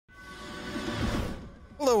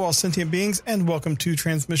Hello, all sentient beings, and welcome to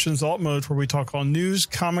Transmissions Alt Mode, where we talk all news,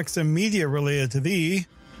 comics, and media related to the...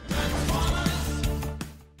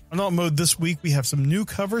 On Alt Mode this week, we have some new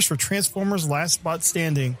covers for Transformers Last Spot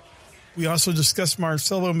Standing. We also discuss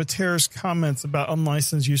Marcelo Matera's comments about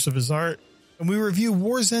unlicensed use of his art, and we review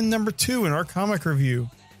War's End number 2 in our comic review.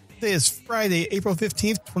 Today is Friday, April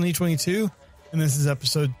 15th, 2022, and this is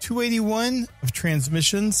episode 281 of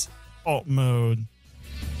Transmissions Alt Mode.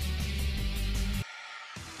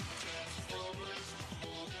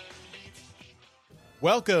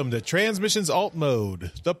 Welcome to Transmissions Alt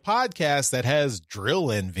Mode, the podcast that has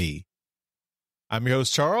drill envy. I'm your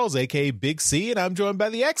host, Charles, aka Big C, and I'm joined by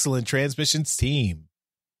the excellent Transmissions team.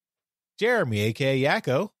 Jeremy, aka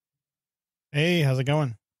Yakko. Hey, how's it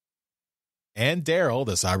going? And Daryl,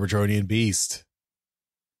 the Cybertronian Beast. Is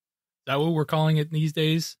that what we're calling it these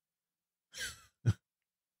days?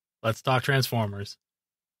 Let's talk Transformers.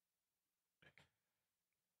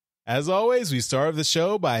 As always, we start the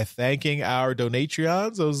show by thanking our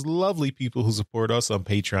Donatreons, those lovely people who support us on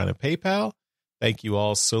Patreon and PayPal. Thank you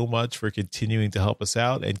all so much for continuing to help us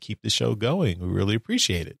out and keep the show going. We really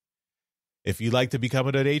appreciate it. If you'd like to become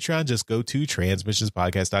a Donatreon, just go to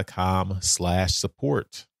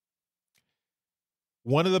transmissionspodcast.com/support.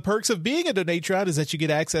 One of the perks of being a Donatreon is that you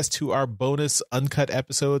get access to our bonus uncut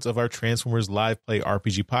episodes of our Transformers Live Play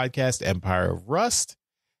RPG podcast, Empire of Rust.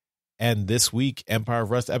 And this week, Empire of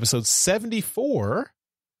Rust episode 74,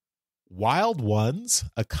 Wild Ones,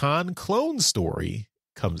 a Khan clone story,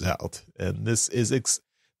 comes out. And this is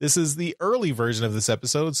the early version of this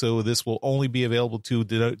episode, so this will only be available to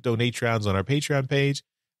Donatrons on our Patreon page.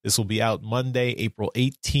 This will be out Monday, April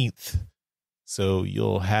 18th. So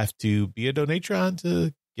you'll have to be a Donatron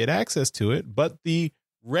to get access to it. But the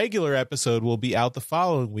regular episode will be out the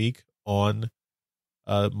following week on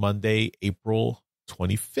Monday, April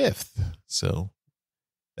 25th. So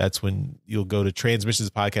that's when you'll go to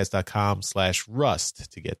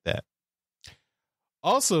transmissionspodcast.com/rust to get that.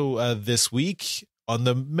 Also, this week on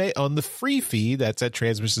the free feed, that's at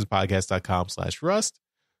transmissionspodcast.com/rust,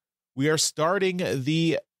 we are starting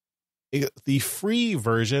the free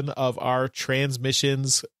version of our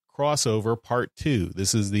Transmissions crossover part 2.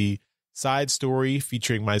 This is the side story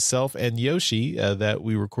featuring myself and Yoshi that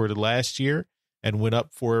we recorded last year and went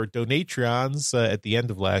up for Donatrons at the end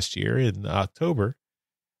of last year in October.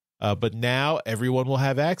 But now everyone will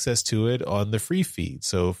have access to it on the free feed.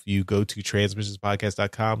 So if you go to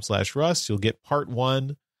transmissionspodcast.com/rust, you'll get part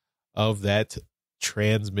 1 of that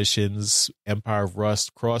Transmissions Empire of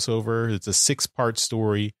Rust crossover. It's a 6-part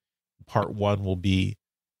story. Part 1 will be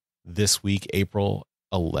this week, April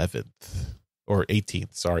 11th or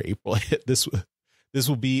 18th. Sorry, April. This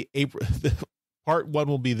will be April. Part 1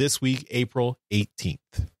 will be this week, April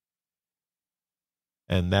 18th.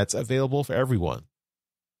 And that's available for everyone.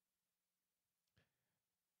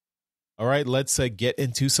 All right, let's get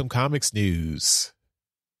into some comics news.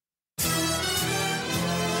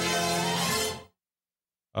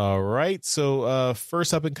 All right, so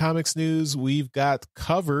first up in comics news, we've got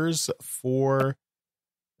covers for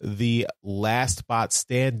the Last Spot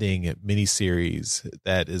Standing miniseries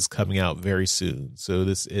that is coming out very soon. So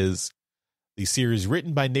this is the series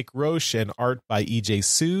written by Nick Roche and art by E.J.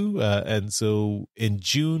 Su. And so in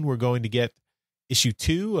June, we're going to get issue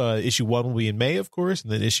 2. Issue 1 will be in May, of course,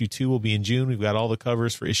 and then issue 2 will be in June. We've got all the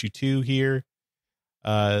covers for issue 2 here.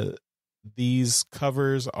 These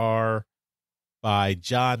covers are by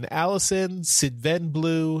John Allison, Sid Van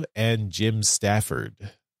Blue, and Jim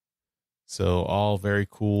Stafford. So all very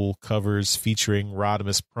cool covers featuring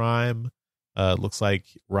Rodimus Prime. Looks like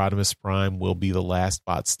Rodimus Prime will be the last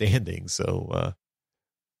spot standing. So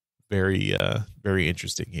very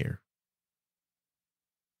interesting here.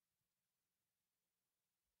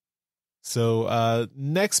 So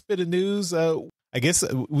next bit of news, I guess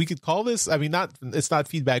we could call this, I mean, it's not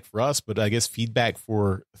feedback for us, but I guess feedback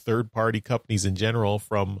for third-party companies in general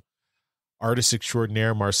from artist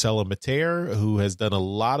extraordinaire Marcelo Matera, who has done a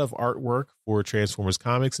lot of artwork for Transformers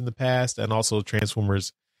comics in the past and also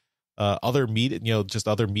Transformers other media, just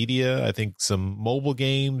other media. I think some mobile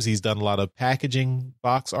games. He's done a lot of packaging,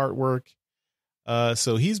 box artwork.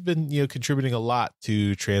 So he's been, contributing a lot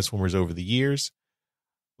to Transformers over the years.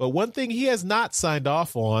 But one thing he has not signed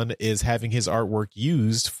off on is having his artwork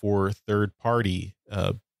used for third party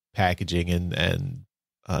packaging and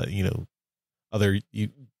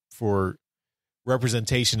for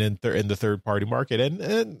representation in the third party market.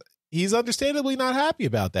 And he's understandably not happy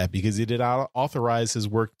about that because he did not authorize his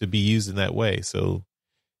work to be used in that way. So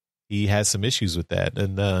he has some issues with that.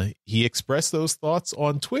 And he expressed those thoughts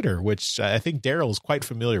on Twitter, which I think Daryl is quite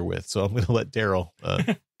familiar with. So I'm going to let Daryl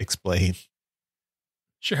explain.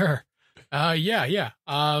 Sure. Yeah.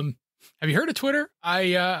 Have you heard of Twitter?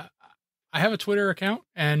 I have a Twitter account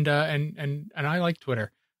and I like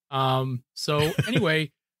Twitter. So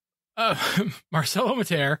anyway, Marcelo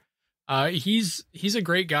Mater, he's a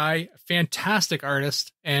great guy, fantastic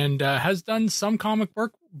artist, and has done some comic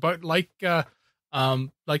work, but like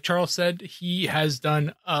Charles said, he has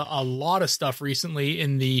done a lot of stuff recently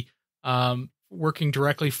in the working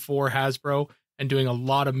directly for Hasbro and doing a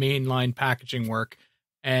lot of mainline packaging work.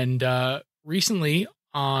 And recently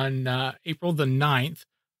on April the 9th,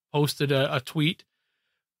 posted a tweet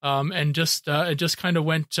and just kind of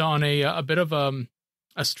went on a bit of a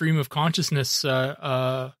stream of consciousness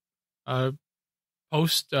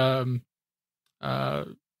post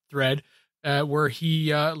thread where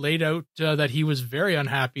he laid out that he was very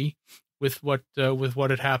unhappy with what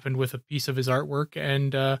had happened with a piece of his artwork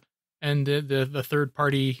and the third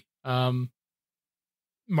party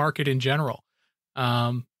market in general.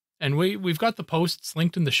 And we've got the posts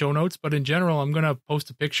linked in the show notes, but in general, I'm going to post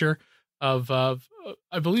a picture of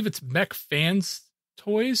I believe it's Mech Fans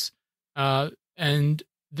Toys. And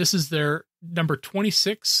this is their number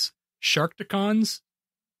 26 Sharkticons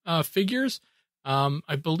figures.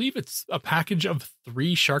 I believe it's a package of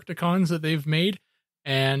 3 Sharkticons that they've made.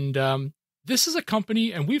 And this is a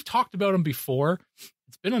company, and we've talked about them before.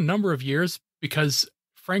 It's been a number of years because,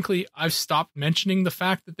 frankly, I've stopped mentioning the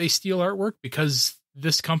fact that they steal artwork because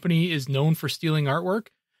this company is known for stealing artwork.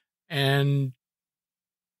 And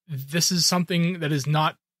this is something that is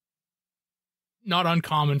not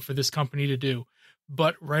uncommon for this company to do.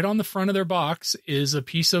 But right on the front of their box is a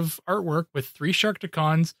piece of artwork with 3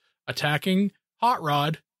 Sharkticons attacking Hot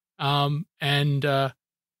Rod. And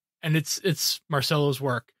it's Marcelo's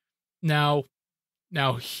work. Now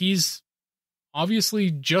he's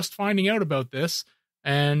obviously just finding out about this,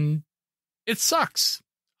 and it sucks.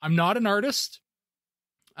 I'm not an artist,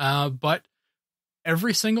 but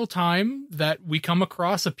every single time that we come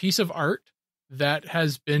across a piece of art that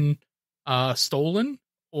has been stolen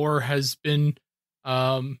or has been,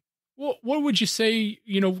 what would you say,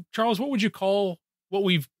 Charles, what would you call what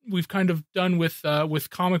we've kind of done with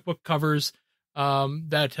comic book covers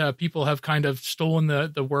that people have kind of stolen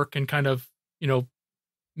the work and kind of,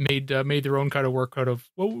 made their own kind of work out of?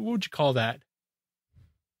 What would you call that?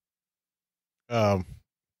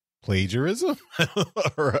 Plagiarism?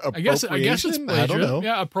 Or I guess it's plagiarism. I don't know.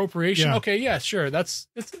 Yeah, appropriation. Yeah. Okay, yeah, sure. That's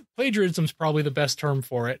plagiarism's probably the best term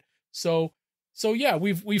for it. So yeah,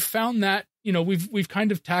 we've found that, we've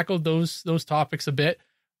kind of tackled those topics a bit.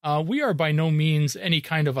 We are by no means any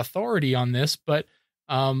kind of authority on this, but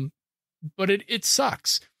it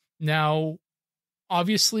sucks. Now,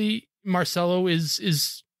 obviously, Marcelo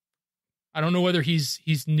is I don't know whether he's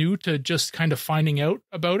new to just kind of finding out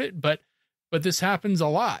about it, but this happens a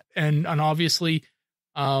lot, and obviously,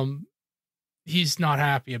 he's not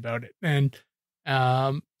happy about it, and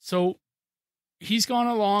so he's gone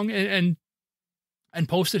along and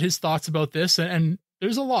posted his thoughts about this, and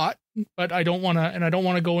there's a lot, but I don't want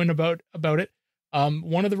to go in about it.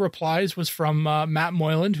 One of the replies was from Matt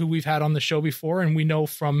Moyland, who we've had on the show before, and we know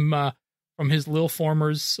from his Lil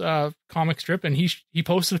Formers comic strip, and he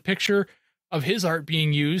posted a picture of his art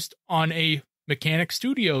being used on a Mechanic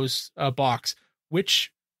Studios box,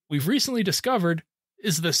 which we've recently discovered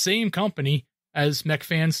is the same company as Mech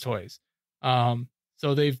Fans Toys.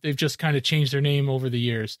 So they've just kind of changed their name over the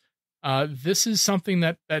years. This is something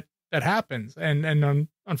that happens, and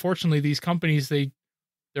unfortunately, these companies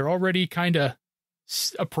they're already kind of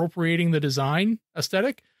appropriating the design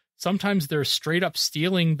aesthetic. Sometimes they're straight up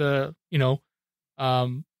stealing the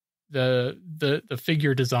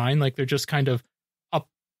figure design, like they're just kind of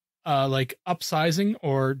like upsizing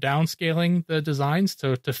or downscaling the designs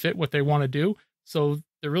to fit what they want to do. So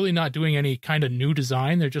they're really not doing any kind of new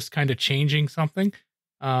design. They're just kind of changing something,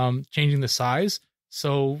 changing the size.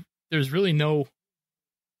 So there's really no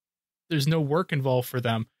work involved for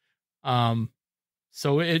them.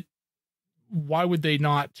 So why would they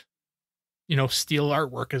not, steal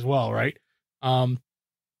artwork as well? Right.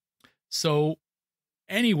 So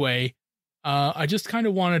anyway, I just kind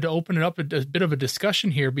of wanted to open it up a bit of a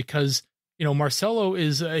discussion here because, Marcelo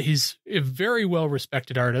he's a very well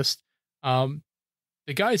respected artist.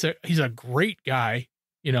 The guy's he's a great guy,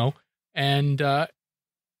 and,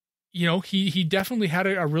 he definitely had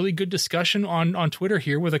a really good discussion on Twitter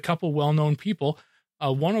here with a couple well-known people.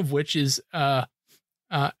 One of which is,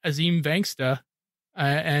 Azim Vangsta,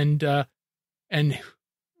 and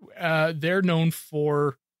they're known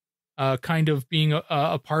for, kind of being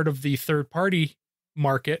a part of the third party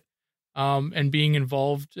market, and being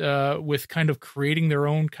involved with kind of creating their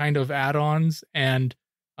own kind of add-ons and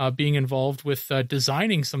being involved with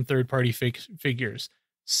designing some third-party figures.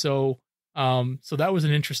 So that was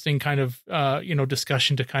an interesting kind of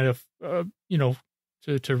discussion to kind of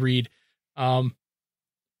to read.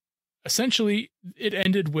 Essentially, it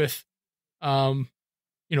ended with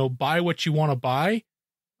buy what you want to buy,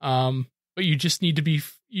 but you just need to be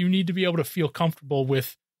able to feel comfortable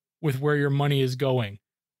with where your money is going,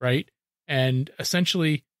 right? And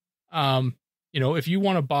essentially, if you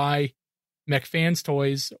want to buy McFans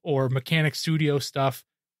toys or Mechanic Studio stuff,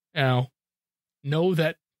 know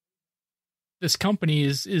that this company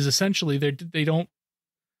is essentially they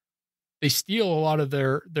steal a lot of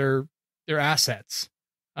their assets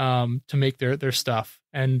to make their stuff,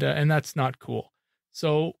 and that's not cool.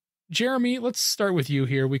 So Jeremy, let's start with you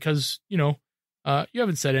here because you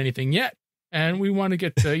haven't said anything yet, and we want to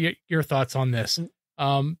get to your thoughts on this.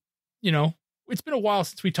 It's been a while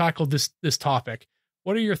since we tackled this topic.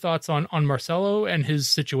 What are your thoughts on Marcelo and his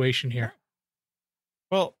situation here?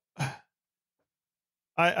 Well,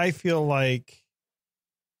 I feel like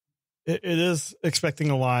it is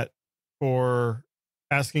expecting a lot for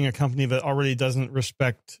asking a company that already doesn't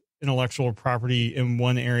respect intellectual property in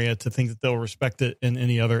one area to think that they'll respect it in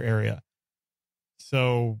any other area.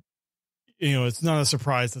 So, it's not a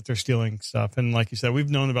surprise that they're stealing stuff. And like you said, we've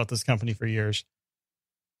known about this company for years.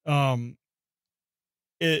 It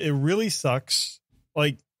really sucks.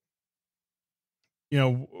 Like,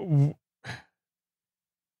 third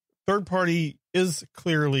party is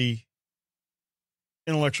clearly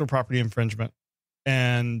intellectual property infringement,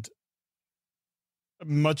 and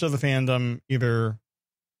much of the fandom either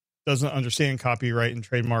doesn't understand copyright and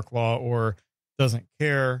trademark law or doesn't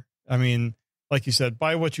care. I mean, like you said,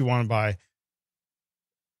 buy what you want to buy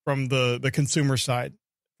from the consumer side.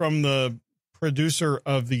 From the producer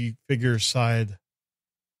of the figure side,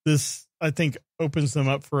 this, I think, opens them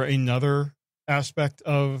up for another aspect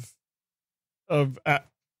of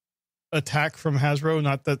attack from Hasbro.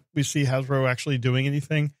 Not that we see Hasbro actually doing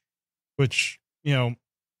anything, which,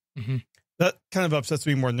 that kind of upsets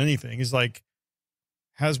me more than anything. Is like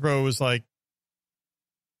Hasbro is like,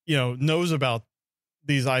 knows about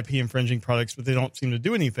these IP infringing products, but they don't seem to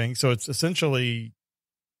do anything. So it's essentially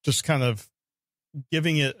just kind of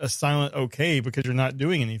giving it a silent okay because you're not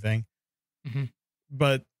doing anything. Mm-hmm.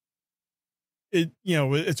 But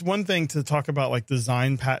it's one thing to talk about like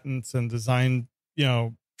design patents and design,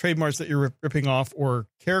 trademarks that you're ripping off or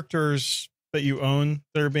characters that you own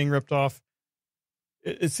that are being ripped off.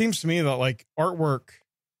 It seems to me that like artwork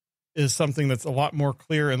is something that's a lot more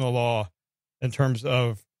clear in the law in terms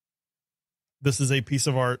of this is a piece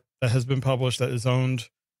of art that has been published that is owned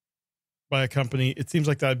by a company. It seems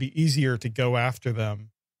like that'd be easier to go after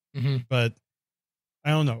them. Mm-hmm. But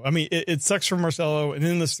I don't know. I mean, it sucks for Marcelo. And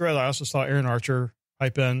in this thread, I also saw Aaron Archer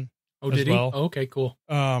pipe in. Oh, did he? Oh, okay, cool.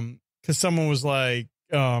 Because someone was like,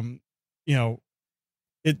 it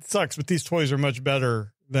sucks, but these toys are much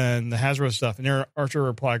better than the Hasbro stuff. And Aaron Archer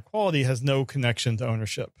replied, quality has no connection to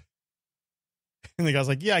ownership. And the guy's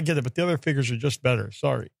like, yeah, I get it, but the other figures are just better.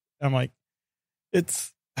 Sorry. I'm like,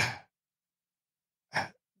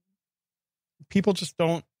 people just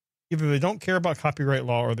don't, either they don't care about copyright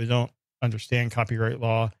law or they don't understand copyright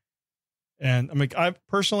law. And I mean,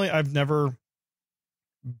 I've never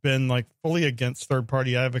been like fully against third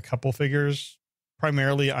party. I have a couple figures.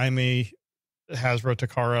 Primarily, I'm a Hasbro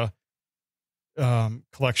Takara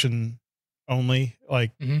collection only.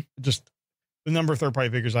 Like, just the number of third party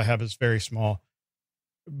figures I have is very small.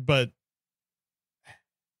 But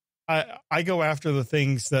I go after the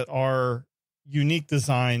things that are unique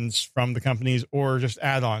designs from the companies or just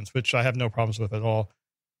add-ons, which I have no problems with at all.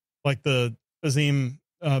 Like the Azim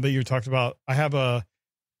that you talked about. I have a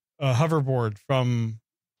hoverboard from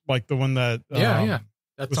like the one that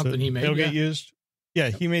that's something he made. Tailgate used. Yeah,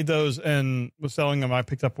 he made those and was selling them. I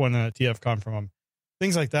picked up one at TFCon from him.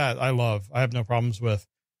 Things like that I love. I have no problems with.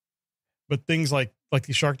 But things like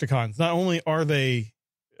the Sharkticons, not only are they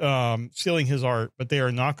stealing his art, but they are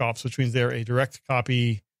knockoffs, which means they're a direct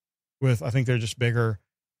copy with, I think they're just bigger,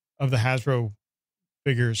 of the Hasbro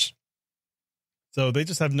figures. So they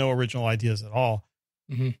just have no original ideas at all.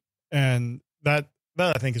 Mm-hmm. And that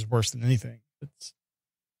I think is worse than anything.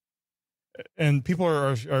 And people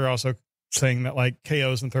are also saying that like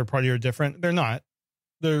KOs and third party are different. They're not.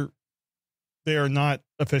 They are not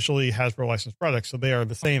officially Hasbro licensed products, so they are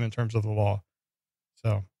the same in terms of the law.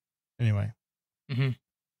 So anyway. Mm-hmm.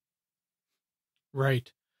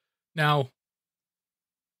 Right. Now,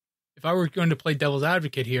 if I were going to play devil's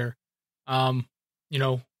advocate here,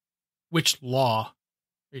 which law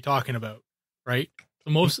are you talking about? Right.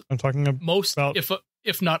 So I'm talking about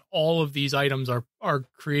if not all of these items are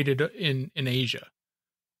created in Asia.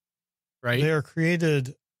 right? They are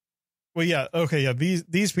created. Well, yeah, okay, yeah.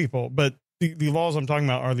 These people, but the laws I'm talking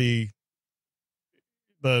about are the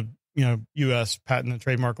U.S. patent and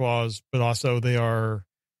trademark laws, but also they are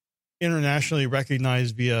internationally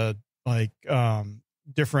recognized via like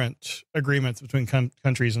different agreements between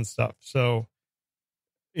countries and stuff. So,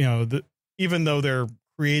 even though they're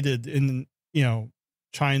created in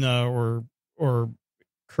China or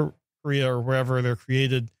Korea or wherever they're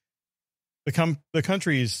created, the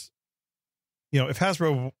countries, if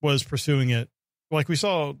Hasbro was pursuing it, like we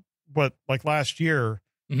saw last year,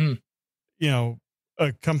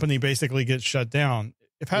 a company basically gets shut down.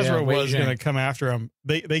 If Hasbro was going to come after them,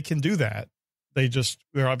 they can do that.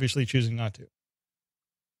 They're obviously choosing not to.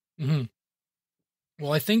 Mm-hmm.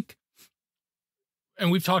 Well, I think,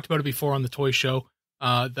 and we've talked about it before on the toy show,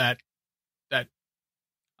 that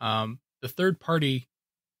the third party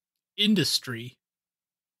industry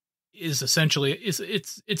is essentially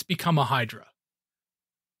it's become a Hydra.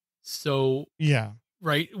 So yeah,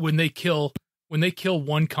 right, when they kill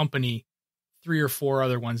one company, 3 or 4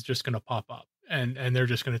 other ones just going to pop up and they're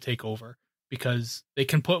just going to take over because they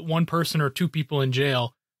can put one person or 2 people in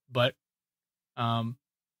jail, but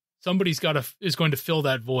somebody's is going to fill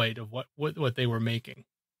that void of what they were making.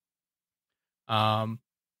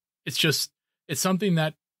 It's something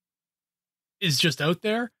that is just out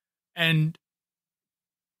there. And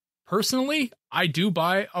personally, I do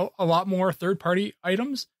buy a lot more third-party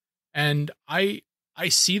items, and I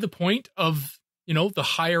see the point of, the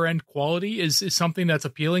higher end quality is something that's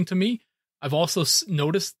appealing to me. I've also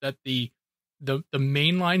noticed that the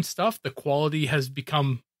mainline stuff, the quality has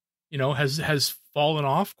become, has fallen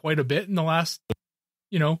off quite a bit in the last,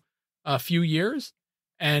 a few years.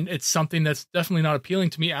 And it's something that's definitely not appealing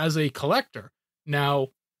to me as a collector. Now,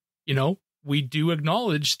 we do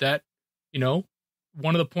acknowledge that,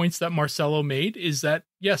 one of the points that Marcelo made is that,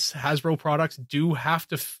 yes, Hasbro products do have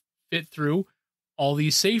to fit through all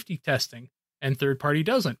these safety testing and third party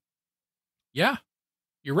doesn't. Yeah,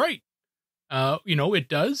 you're right. It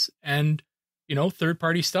does. And, third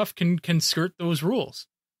party stuff can skirt those rules.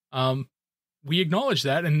 We acknowledge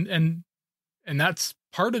that. And that's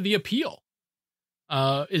part of the appeal,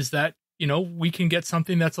 is that, we can get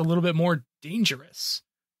something that's a little bit more dangerous.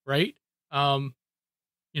 Right. And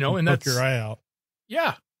that's your eye out.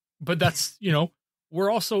 Yeah. But that's,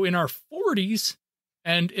 we're also in our 40s.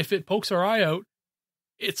 And if it pokes our eye out,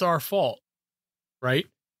 it's our fault. Right.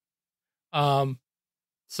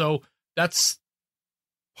 So that's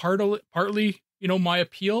partly, my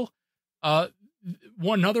appeal.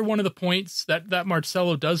 Another one of the points that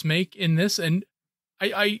Marcelo does make in this, and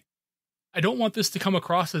I don't want this to come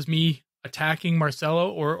across as me attacking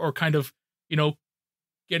Marcelo or kind of,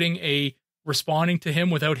 responding to him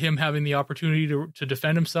without him having the opportunity to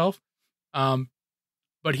defend himself.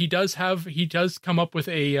 But he does come up with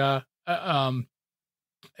a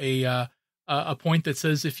point that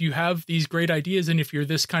says, if you have these great ideas and if you're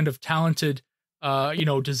this kind of talented,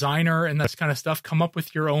 designer and that kind of stuff, come up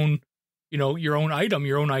with your own item,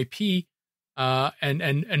 your own IP,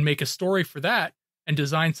 and make a story for that and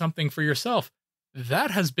design something for yourself. That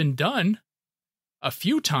has been done a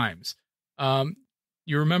few times.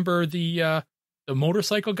 You remember the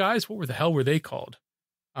motorcycle guys? What the hell were they called?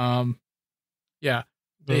 Yeah.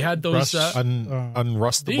 They had those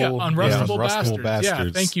unrustable bastards.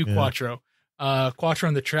 Yeah, thank you, Quattro. Quattro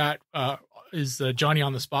in the chat is Johnny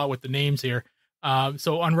on the spot with the names here.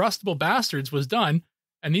 So Unrustable Bastards was done,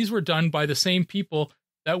 and these were done by the same people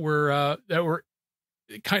that were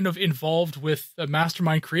kind of involved with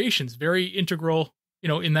Mastermind Creations, very integral,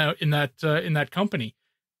 in that company.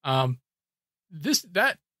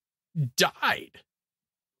 That died.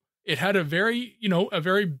 It had a very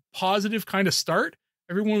positive kind of start.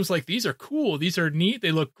 Everyone was like, these are cool. These are neat.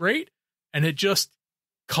 They look great. And it just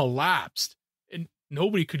collapsed and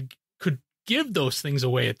nobody could give those things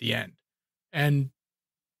away at the end. And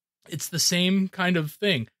it's the same kind of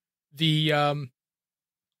thing. There's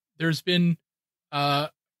been,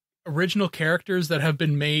 original characters that have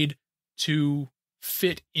been made to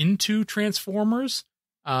fit into Transformers.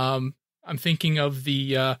 I'm thinking of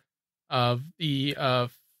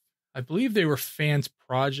I believe they were fans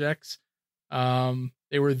projects.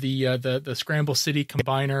 They were the Scramble City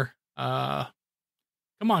Combiner.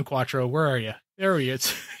 Come on, Quattro, where are you? There he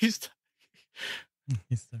is. He's there.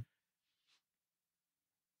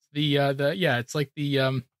 It's like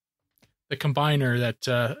the Combiner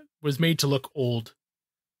that was made to look old.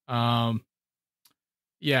 Yeah,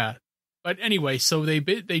 but anyway, so they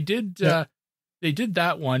did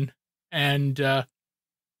that one, and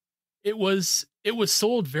it was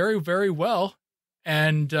sold very, very well,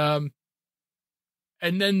 and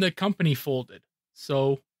and then the company folded.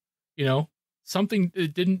 So, something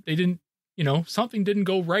didn't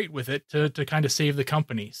go right with it to kind of save the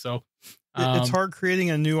company. So it's hard creating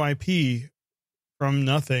a new IP from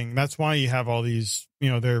nothing. That's why you have all these,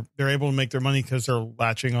 they're able to make their money because they're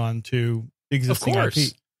latching on to existing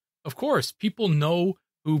IP. Of course, people know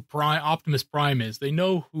who Optimus Prime is. They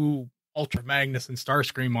know who Ultra Magnus and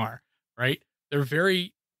Starscream are, right? They're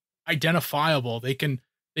very identifiable. They can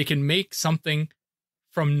make something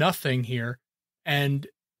from nothing here and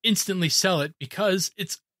instantly sell it because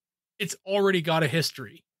it's already got a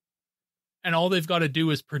history. And all they've got to do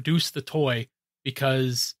is produce the toy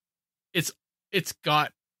because it's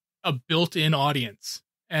got a built-in audience.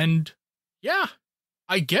 And yeah,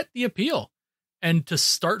 I get the appeal. And to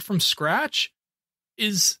start from scratch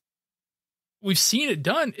we've seen it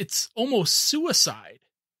done. It's almost suicide,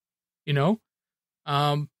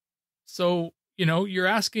 So, you're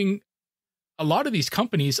asking, a lot of these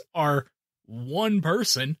companies are one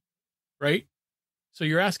person, right? So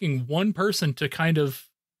you're asking one person to kind of,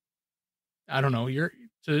 I don't know,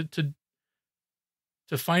 to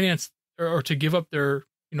finance or to give up their,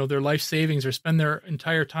 their life savings or spend their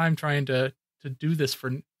entire time trying to do this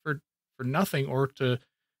for nothing, or to,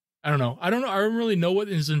 I don't know. I don't really know what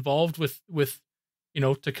is involved with,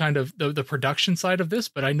 to kind of the production side of this,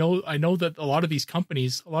 but I know that a lot of these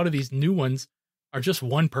companies, a lot of these new ones are just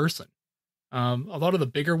one person. A lot of the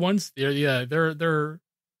bigger ones, they're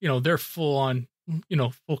full on,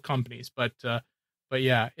 full companies, but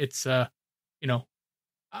yeah, it's, I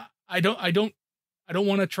don't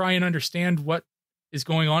want to try and understand what is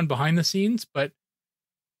going on behind the scenes, but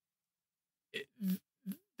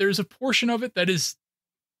there's a portion of it that is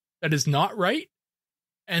not right.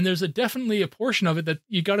 And there's definitely a portion of it that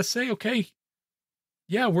you got to say, okay,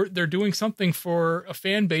 yeah, they're doing something for a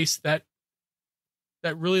fan base that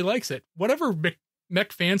really likes it. Whatever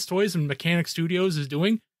Mech Fans Toys and Mechanic Studios is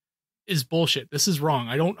doing is bullshit. This is wrong.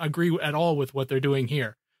 I don't agree at all with what they're doing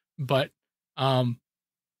here. But the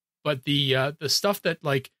stuff that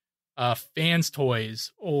like Fans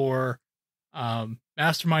Toys or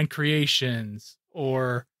Mastermind Creations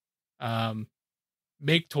or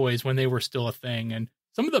Make Toys when they were still a thing, and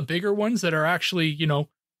some of the bigger ones that are actually,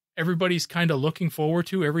 everybody's kind of looking forward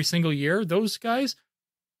to every single year, those guys,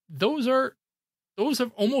 those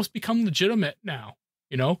have almost become legitimate now.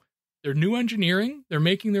 They're new engineering, they're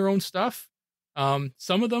making their own stuff.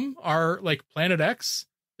 Some of them are like Planet X.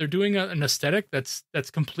 They're doing an aesthetic that's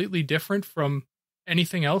completely different from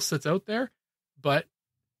anything else that's out there. But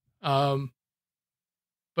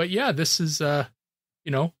yeah, this is, I'm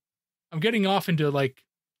getting off into like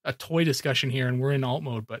a toy discussion here, and we're in alt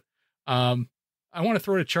mode, but I want to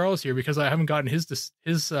throw to Charles here because I haven't gotten his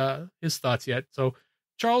thoughts yet. So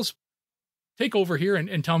Charles, take over here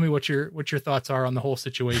and tell me what your thoughts are on the whole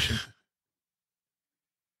situation.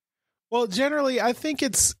 Well, generally, I think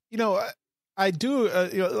it's, I do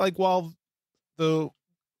like, while the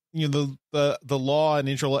law and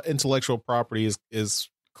intellectual property is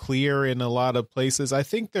clear in a lot of places, I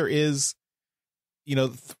think there is,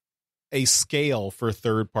 a scale for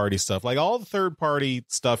third party stuff. Like, all the third party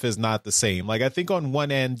stuff is not the same. Like, I think on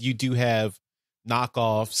one end you do have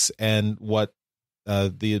knockoffs and what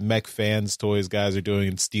the Mech Fans Toys guys are doing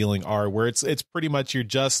and stealing art, where it's pretty much you're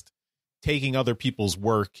just taking other people's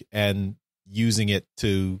work and using it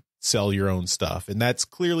to sell your own stuff. And that's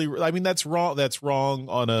clearly, I mean, that's wrong. That's wrong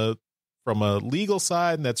from a legal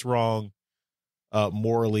side, and that's wrong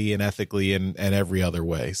morally and ethically and every other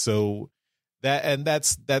way. So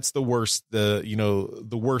that's the worst, the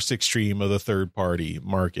worst extreme of the third party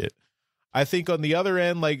market. I think on the other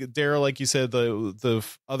end, like Daryl, like you said, the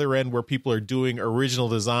other end where people are doing original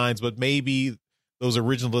designs, but maybe those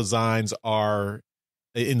original designs are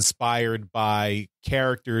inspired by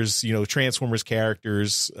characters, Transformers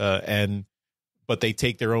characters, but they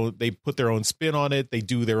take they put their own spin on it. They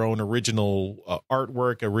do their own original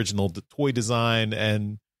artwork, original toy design,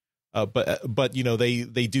 and but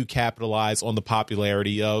they do capitalize on the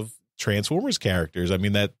popularity of Transformers characters. I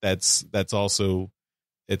mean, that's also,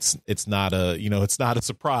 it's not a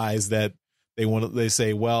surprise that they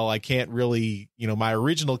say, well, I can't really, my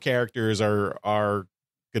original characters are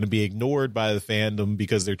going to be ignored by the fandom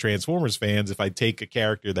because they're Transformers fans. If I take a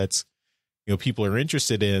character that's, people are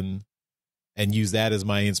interested in and use that as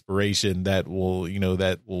my inspiration, that will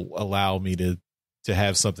allow me to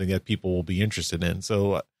have something that people will be interested in.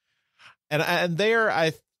 So, and there,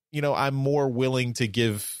 I'm more willing to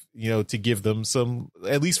give them some,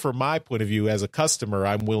 at least from my point of view as a customer,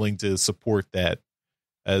 I'm willing to support that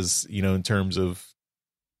as, in terms of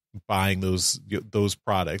buying those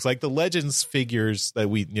products, like the Legends figures that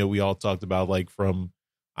we all talked about, like from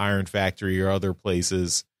Iron Factory or other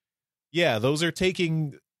places. Yeah, those are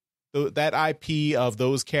taking that IP of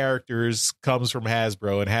those characters comes from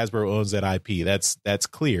Hasbro, and Hasbro owns that IP. That's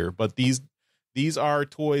clear. But these are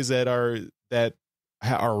toys that are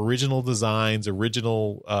original designs,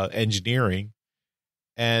 original engineering,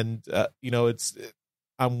 and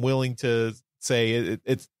I'm willing to say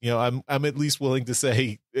it's I'm at least willing to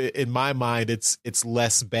say, in my mind, it's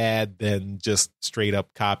less bad than just straight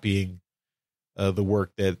up copying the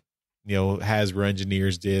work that Hasbro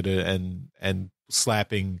engineers did and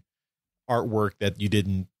slapping artwork that you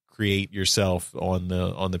didn't create yourself on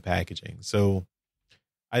the packaging. So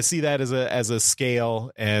I see that as a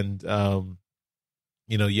scale, and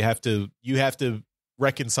you have to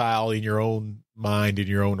reconcile in your own mind, in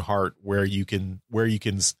your own heart, where you can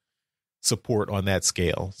support on that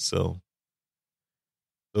scale. So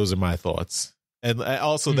those are my thoughts. And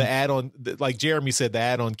also the add-on, like Jeremy said, the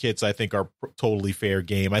add-on kits I think are totally fair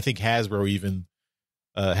game. I think Hasbro even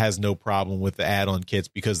has no problem with the add-on kits,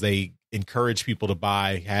 because they encourage people to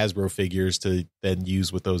buy Hasbro figures to then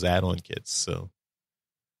use with those add-on kits. So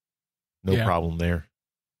no problem there.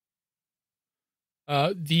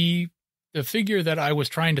 The figure that I was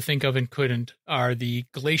trying to think of and couldn't are the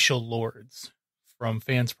Glacial Lords from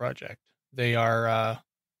Fans Project. They are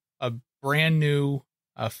a brand new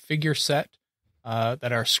figure set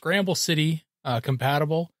that are Scramble City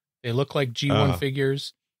compatible. They look like G1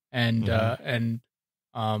 figures, and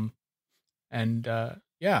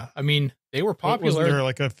yeah, I mean, they were popular. Wasn't there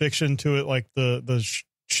like a fiction to it, like the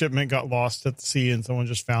shipment got lost at the sea and someone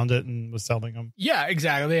just found it and was selling them? Yeah,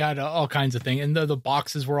 exactly. They had all kinds of things, and the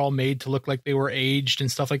boxes were all made to look like they were aged and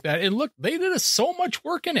stuff like that. They did so much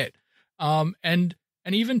work in it,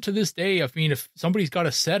 and even to this day, I mean, if somebody's got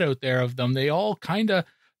a set out there of them, they all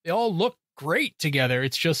look great together.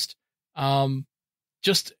 It's just they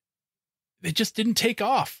just didn't take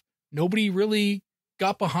off. Nobody really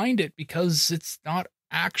got behind it because it's not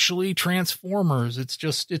actually Transformers. It's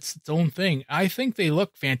its own thing. I think they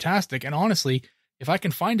look fantastic. And honestly, if I can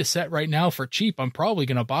find a set right now for cheap, I'm probably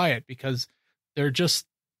going to buy it, because they're just,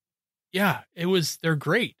 they're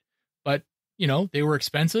great. But, they were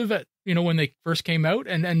expensive at, when they first came out,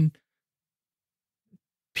 and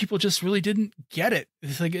people just really didn't get it.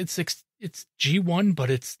 It's like, it's G1, but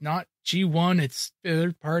it's not G1. It's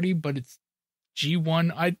third party, but it's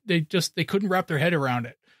G1. They couldn't wrap their head around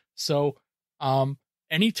it. So,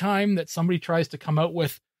 anytime that somebody tries to come out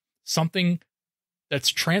with something that's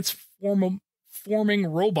transforming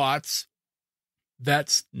robots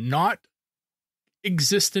that's not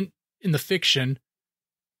existent in the fiction,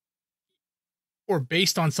 or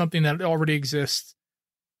based on something that already exists,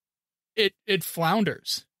 it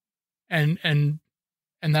flounders, and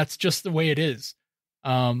that's just the way it is.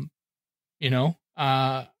 I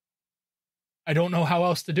don't know how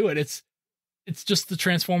else to do it. It's just the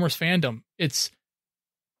Transformers fandom.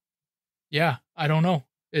 I don't know.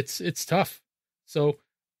 It's tough. So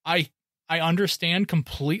I understand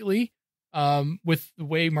completely with the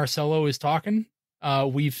way Marcelo is talking.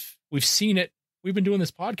 We've seen it. We've been doing this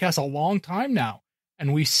podcast a long time now,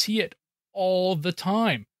 and we see it all the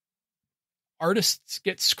time. Artists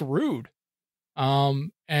get screwed.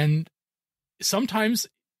 And sometimes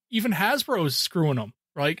even Hasbro's screwing them.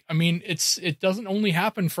 Like, I mean, it doesn't only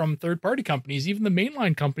happen from third party companies. Even the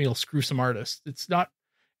mainline company will screw some artists. It's not,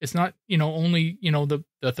 only, the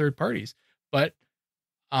third parties, but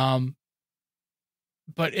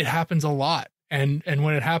it happens a lot. And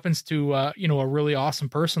when it happens to, a really awesome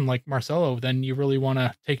person like Marcelo, then you really want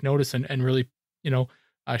to take notice and really,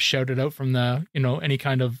 shout it out from the, any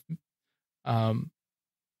kind of,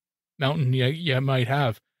 mountain you might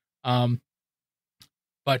have.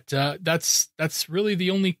 But that's really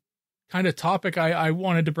the only kind of topic I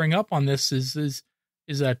wanted to bring up on this is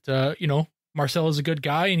that, Marcelo's a good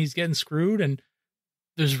guy and he's getting screwed, and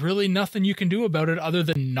there's really nothing you can do about it other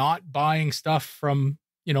than not buying stuff from,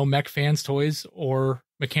 Mech Fans Toys or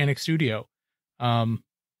Mechanic Studio.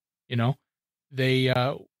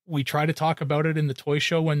 We try to talk about it in the toy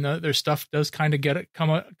show when their stuff does kind of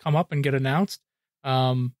come up and get announced.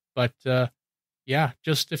 But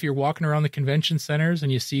just if you're walking around the convention centers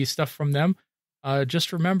and you see stuff from them,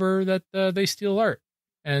 just remember that they steal art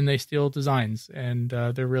and they steal designs, and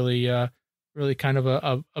they're really kind of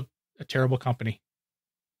a terrible company.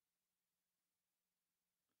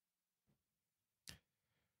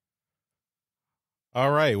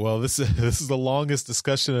 All right. Well, this is the longest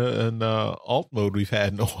discussion in alt mode we've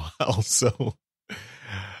had in a while. So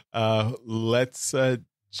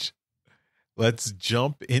let's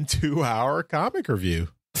jump into our comic review.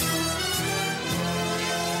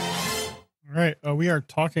 All right. We are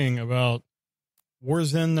talking about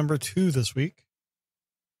War's End number 2 this week.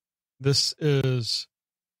 This is,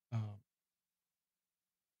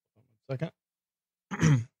 second.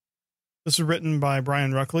 This is written by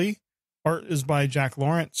Brian Ruckley. Art is by Jack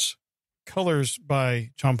Lawrence. Colors by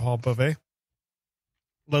John Paul Beauvais.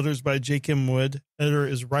 Letters by J. Kim Wood. Editor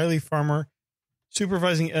is Riley Farmer.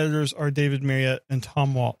 Supervising editors are David Marriott and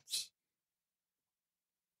Tom Waltz.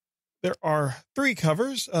 There are 3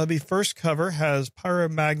 covers. The first cover has Pyra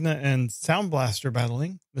Magna and Sound Blaster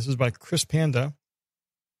battling. This is by Chris Panda.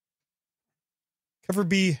 Cover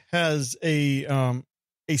B has a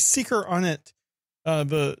seeker on it.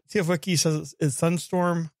 The TF says it's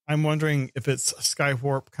Sunstorm. I'm wondering if it's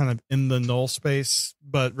Skywarp kind of in the null space,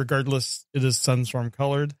 but regardless, it is Sunstorm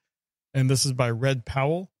colored. And this is by Red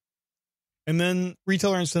Powell. And then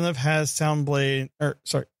Retailer Incentive has Soundwave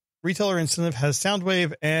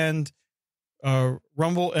and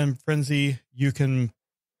Rumble and Frenzy. You can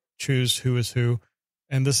choose who is who.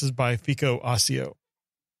 And this is by Fico Ossio.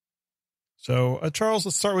 So, Charles,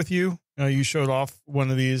 let's start with you. You showed off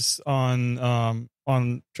one of these on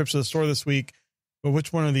Trips to the Store this week. But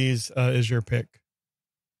which one of these is your pick?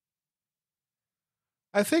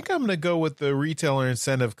 I think I'm going to go with the Retailer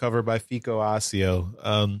Incentive cover by Fico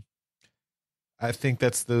Ossio. I think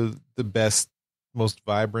that's the best, most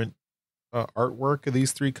vibrant artwork of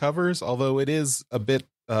these 3 covers, although it is a bit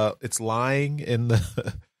it's lying in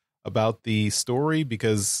the about the story,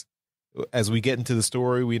 because as we get into the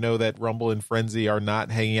story, we know that Rumble and Frenzy are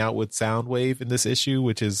not hanging out with Soundwave in this issue,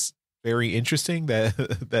 which is very interesting that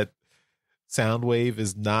that Soundwave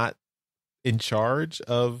is not in charge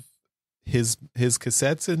of his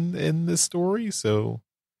cassettes in this story. So,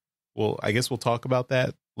 well, I guess we'll talk about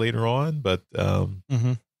that later on, but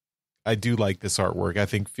I do like this artwork. I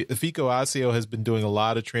think Fico Ossio has been doing a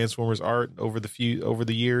lot of Transformers art over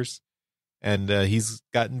the years, and he's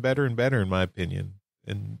gotten better and better, in my opinion,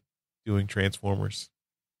 in doing Transformers.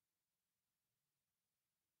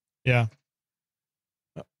 Yeah.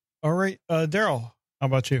 All right, Daryl, how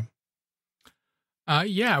about you?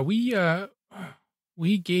 Yeah, we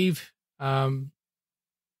gave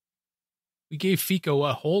Fico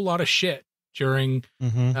a whole lot of shit during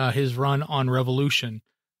his run on Revolution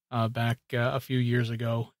back a few years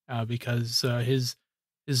ago because his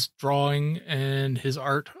drawing and his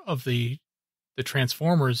art of the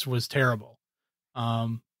Transformers was terrible.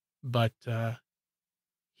 But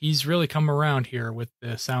he's really come around here with the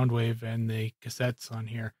Soundwave and the cassettes on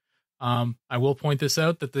here. I will point this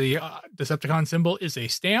out that the Decepticon symbol is a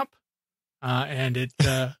stamp, and it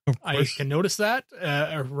I can notice that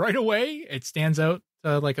right away. It stands out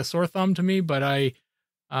like a sore thumb to me, but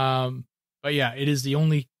yeah, it is the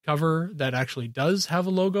only cover that actually does have a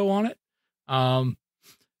logo on it.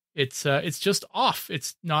 It's just off.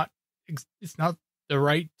 It's not the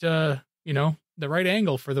right the right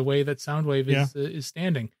angle for the way that Soundwave is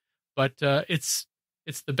standing, but it's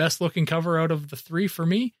the best looking cover out of the 3 for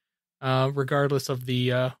me. Regardless of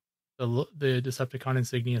the Decepticon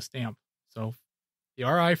insignia stamp. So the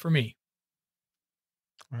RI for me.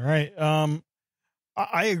 All right.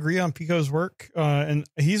 I agree on Pico's work. And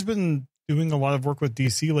he's been doing a lot of work with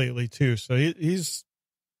DC lately too. So he's,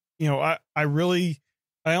 I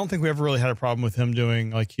don't think we ever really had a problem with him doing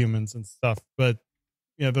like humans and stuff, but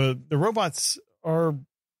the robots are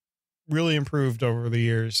really improved over the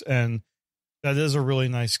years, and that is a really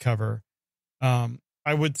nice cover.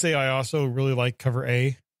 I would say I also really like cover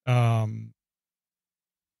A.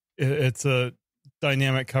 It's a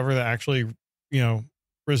dynamic cover that actually,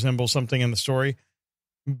 resembles something in the story.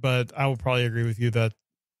 But I will probably agree with you that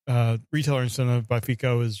Retailer Incentive by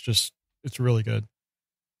Fico is it's really good.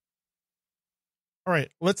 All right,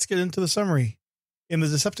 let's get into the summary. In the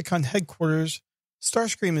Decepticon headquarters,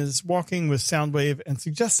 Starscream is walking with Soundwave and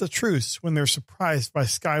suggests a truce when they're surprised by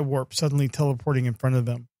Skywarp suddenly teleporting in front of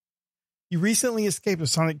them. He recently escaped the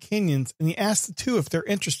Sonic Canyons, and he asks the 2 if they're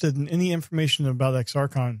interested in any information about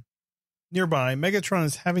Exarchon. Nearby, Megatron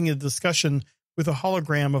is having a discussion with a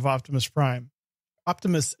hologram of Optimus Prime.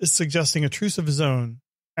 Optimus is suggesting a truce of his own,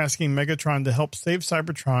 asking Megatron to help save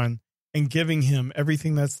Cybertron and giving him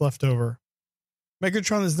everything that's left over.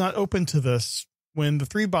 Megatron is not open to this when the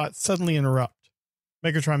 3 bots suddenly interrupt.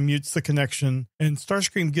 Megatron mutes the connection, and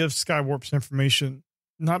Starscream gives Skywarp's information.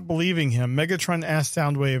 Not believing him, Megatron asks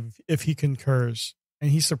Soundwave if he concurs,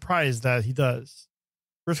 and he's surprised that he does.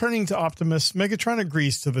 Returning to Optimus, Megatron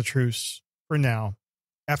agrees to the truce, for now.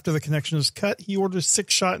 After the connection is cut, he orders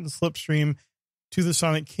Six-Shot and Slipstream to the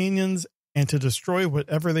Sonic Canyons and to destroy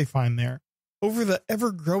whatever they find there. Over the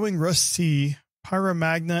ever-growing Rust Sea, Pyra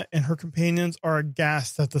Magna and her companions are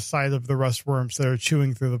aghast at the sight of the rust worms that are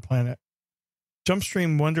chewing through the planet.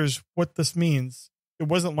 Jumpstream wonders what this means. It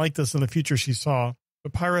wasn't like this in the future she saw,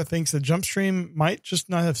 but Pyra thinks that Jumpstream might just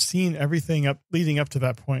not have seen everything leading up to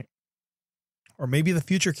that point. Or maybe the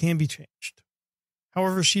future can be changed.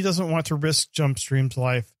 However, she doesn't want to risk Jumpstream's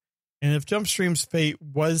life, and if Jumpstream's fate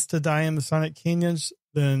was to die in the Sonic Canyons,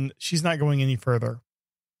 then she's not going any further.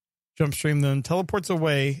 Jumpstream then teleports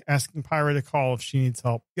away, asking Pyra to call if she needs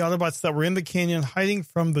help. The Autobots that were in the canyon hiding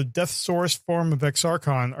from the Death Source form of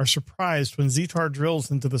Exarchon are surprised when Zetar drills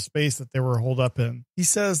into the space that they were holed up in. He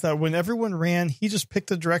says that when everyone ran, he just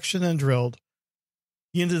picked a direction and drilled.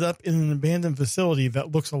 He ended up in an abandoned facility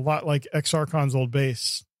that looks a lot like Exarchon's old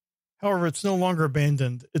base. However, it's no longer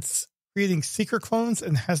abandoned. It's creating seeker clones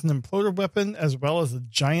and has an imploder weapon as well as a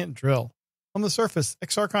giant drill. On the surface,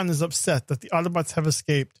 Exarchon is upset that the Autobots have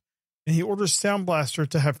escaped, and he orders Sound Blaster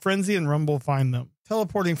to have Frenzy and Rumble find them,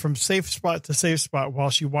 teleporting from safe spot to safe spot while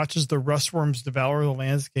she watches the rustworms devour the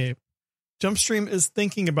landscape. Jumpstream is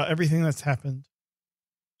thinking about everything that's happened.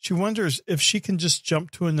 She wonders if she can just jump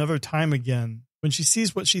to another time again when she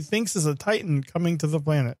sees what she thinks is a Titan coming to the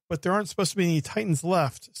planet. But there aren't supposed to be any Titans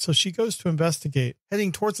left, so she goes to investigate.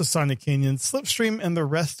 Heading towards the Sonic Canyon, Slipstream and the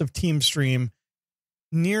rest of Team Stream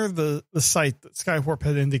near the site that Skywarp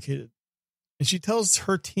had indicated. And she tells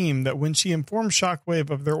her team that when she informed Shockwave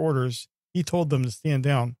of their orders, he told them to stand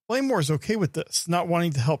down. Flamewar is okay with this, not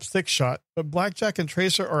wanting to help Sixshot, but Blackjack and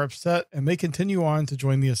Tracer are upset and they continue on to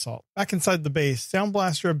join the assault. Back inside the base, Sound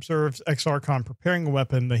Blaster observes Exarchon preparing a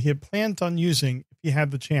weapon that he had planned on using if he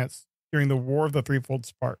had the chance during the War of the Threefold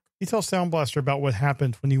Spark. He tells Sound Blaster about what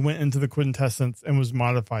happened when he went into the Quintessence and was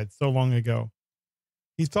modified so long ago.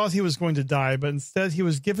 He thought he was going to die, but instead he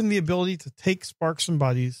was given the ability to take sparks and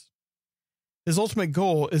bodies. His ultimate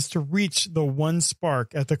goal is to reach the one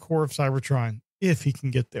spark at the core of Cybertron, if he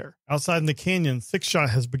can get there. Outside in the canyon, Sixshot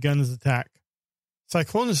has begun his attack.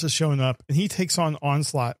 Cyclonus has shown up, and he takes on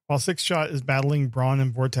Onslaught, while Sixshot is battling Brawn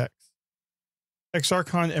and Vortex.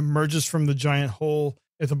 Exarchon emerges from the giant hole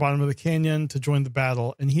at the bottom of the canyon to join the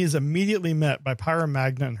battle, and he is immediately met by Pyra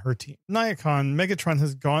Magna and her team. Nyancon, Megatron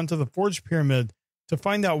has gone to the Forge Pyramid to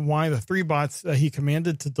find out why the three bots that he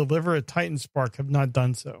commanded to deliver a Titan Spark have not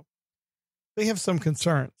done so. They have some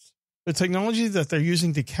concerns. The technology that they're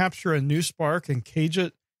using to capture a new spark and cage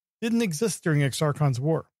it didn't exist during Exarchon's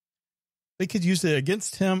war. They could use it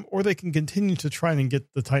against him, or they can continue to try and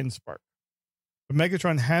get the Titan Spark. But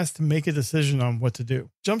Megatron has to make a decision on what to do.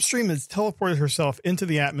 Jumpstream has teleported herself into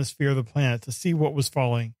the atmosphere of the planet to see what was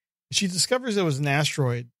falling. She discovers it was an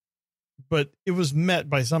asteroid, but it was met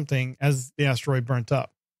by something as the asteroid burnt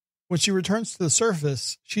up. When she returns to the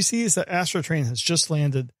surface, she sees that Astrotrain has just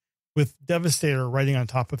landed with Devastator riding on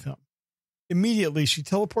top of him. Immediately, she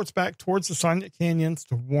teleports back towards the Sonic Canyons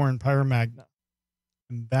to warn Pyra Magna.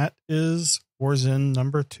 And that is Warzone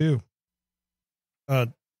number 2.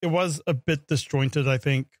 It was a bit disjointed, I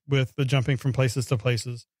think, with the jumping from places to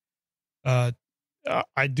places. I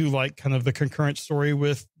do like kind of the concurrent story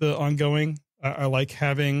with the ongoing. I like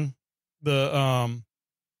having the,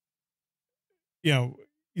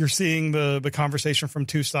 you're seeing the conversation from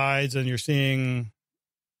two sides, and you're seeing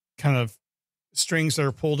kind of strings that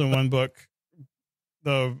are pulled in one book,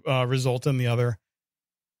 the result in the other.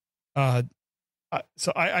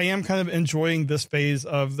 So I am kind of enjoying this phase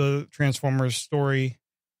of the Transformers story.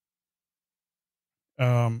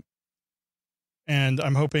 And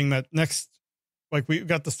I'm hoping that next, like, we've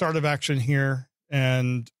got the start of action here,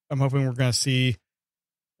 and I'm hoping we're going to see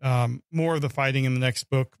more of the fighting in the next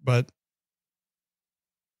book, but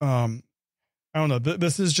I don't know.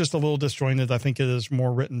 This is just a little disjointed. I think it is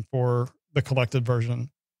more written for the collected version.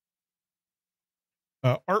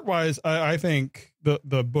 Art-wise, I think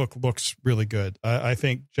the book looks really good. I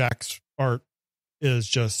think Jack's art is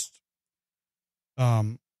just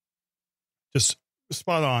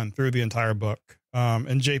spot on through the entire book.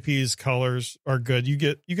 And JP's colors are good. You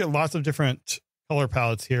get lots of different color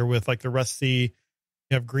palettes here with, like, the Rust Sea.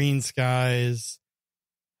 You have green skies.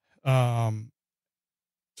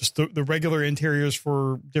 Just the regular interiors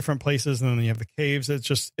for different places, and then you have the caves.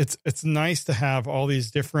 It's nice to have all these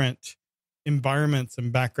different environments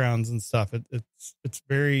and backgrounds and stuff. It's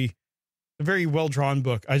a very well drawn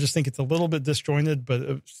book. I just think it's a little bit disjointed, but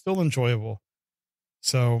it's still enjoyable.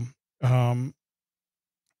 So, Daryl,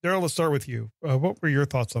 let's start with you. What were your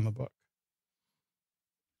thoughts on the book?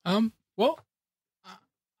 Well,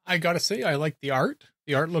 I gotta say, I like the art.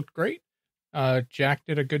 The art looked great. Jack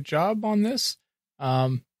did a good job on this.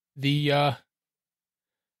 There's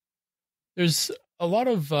a lot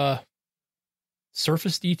of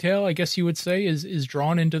surface detail, I guess you would say, is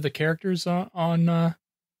drawn into the characters on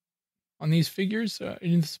these figures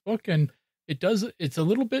in this book, and it's a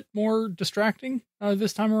little bit more distracting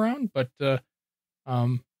this time around, but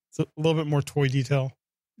It's a little bit more toy detail.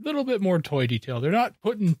 little bit more toy detail. They're not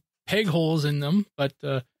putting peg holes in them, but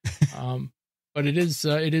it is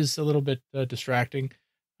a little bit distracting.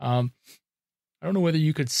 I don't know whether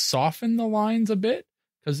you could soften the lines a bit,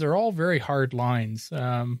 because they're all very hard lines.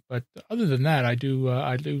 But other than that, I do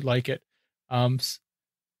like it. The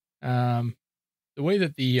way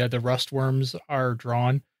that the rust worms are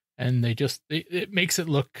drawn, and it makes it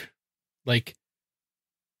look like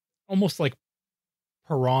almost like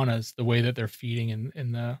piranhas, the way that they're feeding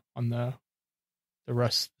on the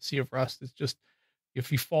rust, Sea of Rust. It's just,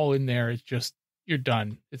 if you fall in there, it's just, you're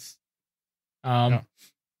done. It's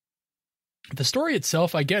the story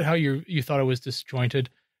itself, I get how you thought it was disjointed.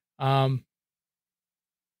 I'm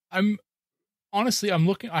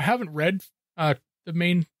looking, I haven't read the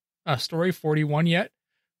main story 41 yet.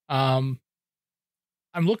 I'm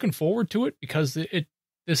looking forward to it, because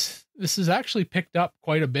this is actually picked up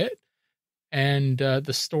quite a bit, and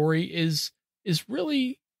the story is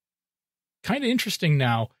really kind of interesting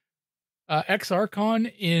now.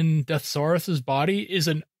 Exarchon in Deathsaurus's body is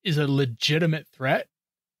a legitimate threat,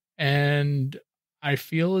 and I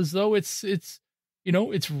feel as though it's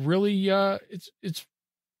really it's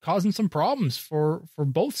causing some problems for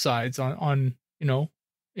both sides on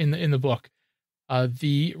in the book.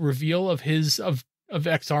 The reveal of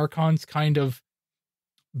Exarchon's kind of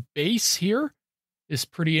base here is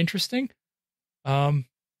pretty interesting.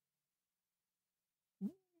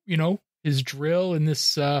 His drill in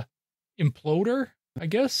this imploder, I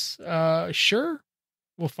guess. Sure,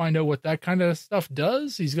 we'll find out what that kind of stuff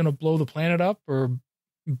does. He's going to blow the planet up, or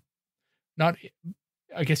not.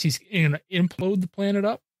 I guess he's going to implode the planet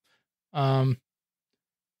up.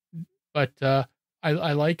 But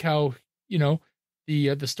I like how the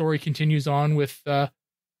story continues on with a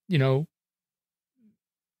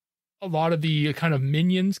lot of the kind of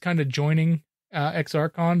minions kind of joining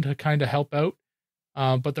Exarchon to kind of help out,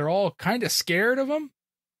 but they're all kind of scared of him,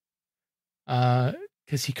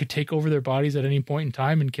 because he could take over their bodies at any point in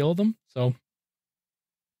time and kill them. So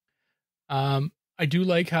I do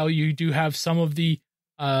like how you do have some of the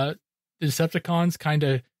Decepticons kind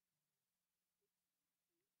of,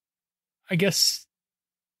 I guess,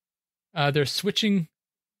 they're switching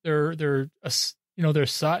their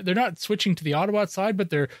side. They're not switching to the Autobot side, but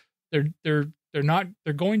they're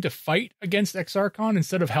going to fight against Exarchon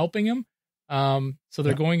instead of helping him. So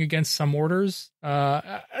they're going against some orders. And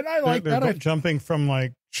I like they're that. Jumping from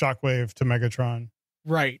like Shockwave to Megatron.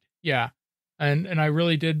 Right. Yeah. And I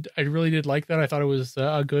really did like that. I thought it was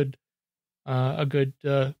a good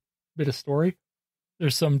bit of story.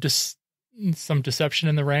 There's some deception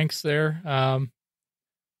in the ranks there.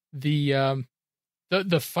 The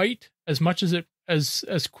fight, as much as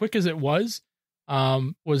as quick as it was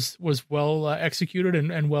well executed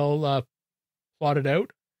and well plotted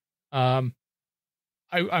out. I'm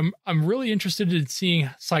really interested in seeing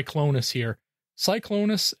Cyclonus here.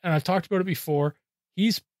 Cyclonus, and I've talked about it before,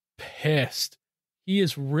 he's pissed. He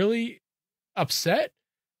is really upset,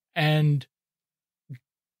 and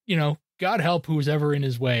God help who's ever in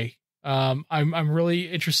his way. I'm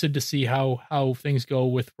really interested to see how things go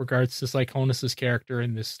with regards to Cyclonus's character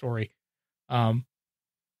in this story. I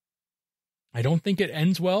don't think it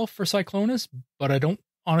ends well for Cyclonus, but I don't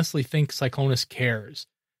honestly think Cyclonus cares.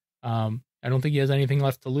 I don't think he has anything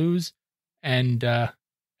left to lose, and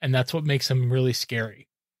that's what makes him really scary.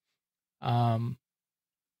 The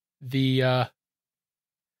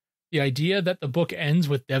idea that the book ends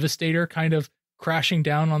with Devastator kind of crashing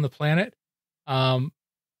down on the planet,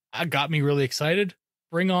 got me really excited.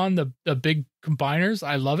 Bring on the big combiners.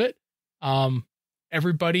 I love it.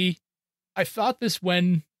 Everybody, I thought this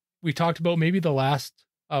when we talked about maybe the last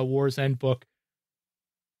War's End book,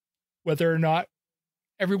 whether or not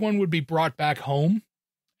everyone would be brought back home.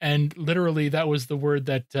 And literally that was the word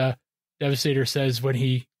that Devastator says when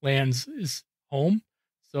he lands, is home.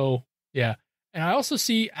 So yeah. And I also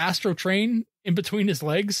see Astro Train in between his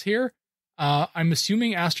legs here. I'm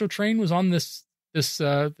assuming Astro Train was on this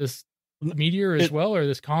meteor as well, or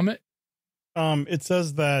this comet. It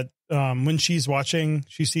says that when she's watching,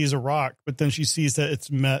 she sees a rock, but then she sees that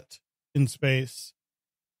it's met in space.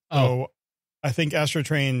 So I think Astro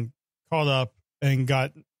Train called up and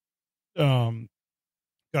got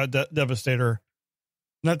Devastator.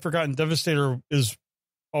 Not forgotten, Devastator is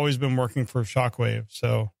always been working for Shockwave,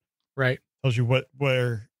 so right, tells you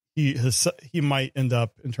where he might end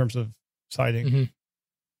up in terms of sighting. Mm-hmm.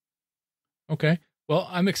 Okay, well,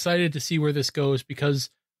 I'm excited to see where this goes, because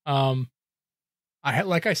like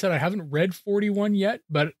I said, I haven't read 41 yet,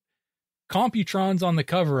 but Computron's on the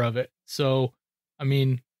cover of it, So, I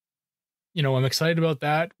mean, I'm excited about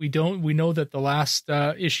that. We know that the last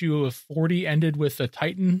issue of 40 ended with a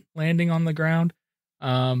Titan landing on the ground.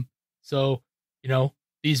 So,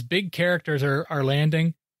 these big characters are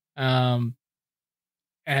landing. And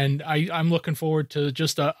I'm looking forward to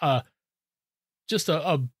just a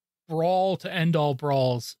brawl to end all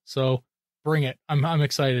brawls. So bring it. I'm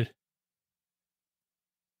excited.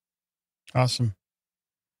 Awesome.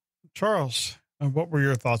 Charles, what were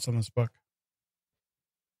your thoughts on this book?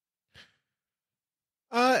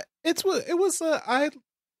 I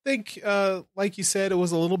think, like you said, it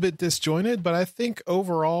was a little bit disjointed, but I think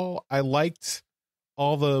overall I liked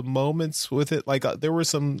all the moments with it. Like there were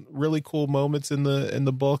some really cool moments in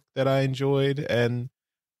the book that I enjoyed. And,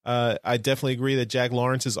 I definitely agree that Jack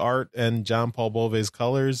Lawrence's art and John Paul Bove's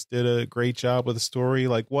colors did a great job with the story.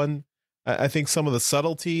 Like I think some of the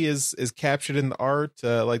subtlety is captured in the art.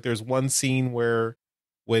 Like there's one scene where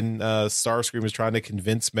when Starscream is trying to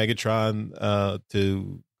convince Megatron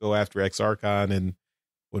to go after Exarchon, and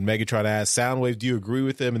when Megatron asks Soundwave, do you agree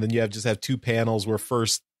with him? And then you just have two panels where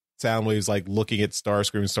first Soundwave's like looking at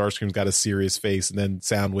Starscream, and Starscream's got a serious face, and then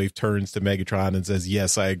Soundwave turns to Megatron and says,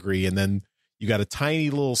 yes, I agree. And then you got a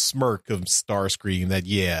tiny little smirk of Starscream that,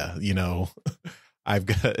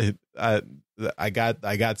 I got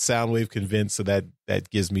Soundwave convinced, so that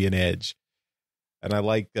gives me an edge. And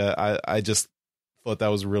I just thought that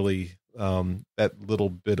was really that little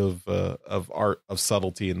bit of art, of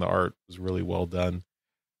subtlety in the art was really well done.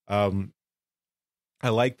 I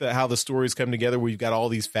like how the stories come together, where you've got all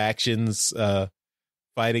these factions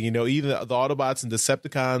fighting. Even the Autobots and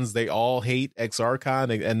Decepticons, they all hate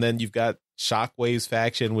Exarchon, and then you've got Shockwave's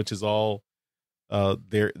faction, which is all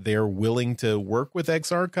they're willing to work with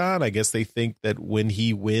Exarchon. I guess they think that when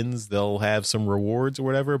he wins, they'll have some rewards or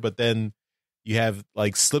whatever. But then you have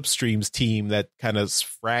like Slipstream's team that kind of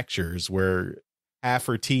fractures, where half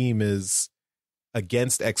her team is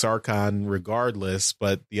against Exarchon regardless,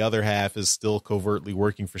 but the other half is still covertly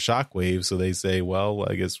working for Shockwave. So they say, well,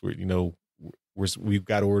 I guess we've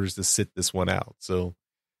got orders to sit this one out. So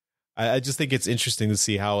I just think it's interesting to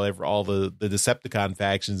see how all the Decepticon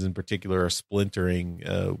factions in particular are splintering,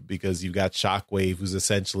 because you've got Shockwave, who's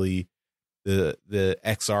essentially the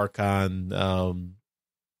Exarchon,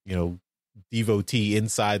 devotee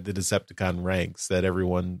inside the Decepticon ranks that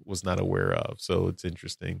everyone was not aware of. So it's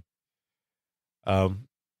interesting. So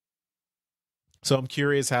I'm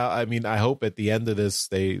curious I hope at the end of this,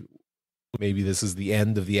 maybe this is the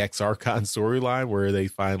end of the Exarchon storyline, where they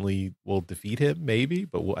finally will defeat him, maybe,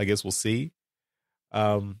 but I guess we'll see.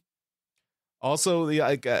 Also,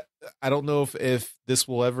 I don't know if this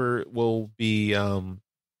will be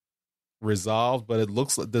resolved, but it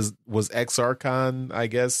looks like was Exarchon, I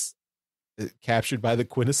guess, captured by the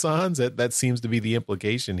Quintessons? That seems to be the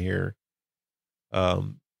implication here.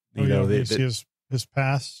 They see his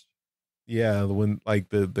past. Yeah, when like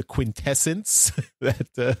the quintessence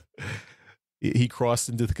that he crossed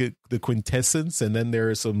into the quintessence, and then there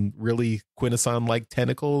are some really Quintesson-like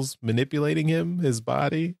tentacles manipulating his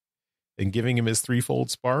body, and giving him his threefold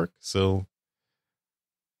spark. So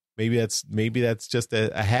maybe that's just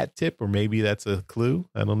a hat tip, or maybe that's a clue.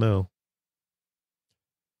 I don't know.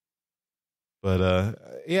 But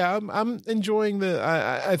yeah, I'm enjoying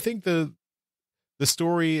I think the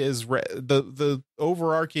story is the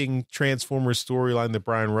overarching Transformers storyline that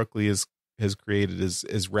Brian Ruckley has created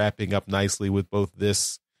is wrapping up nicely, with both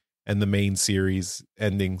this and the main series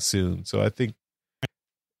ending soon. So I think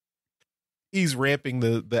he's ramping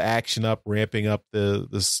the action up, ramping up the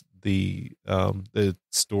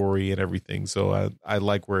story and everything. So I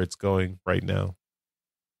like where it's going right now.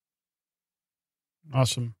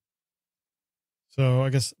 Awesome. So I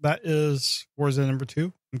guess that is Warzone number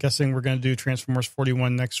 2. I'm guessing we're going to do Transformers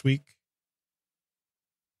 41 next week,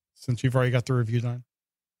 since you've already got the review done.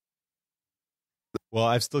 Well,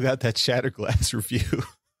 I've still got that Shatterglass review.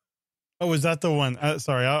 Oh, is that the one?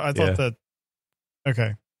 Sorry, I thought that.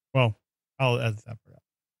 Okay, well, I'll edit that part out.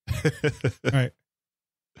 All right.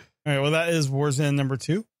 Well, that is Warzone number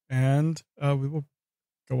 2, and we will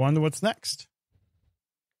go on to what's next.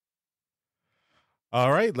 All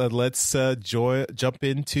right, let's jump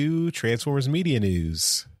into Transformers Media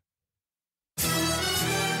News.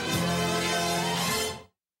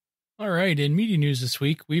 All right, in media news this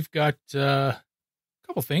week, we've got a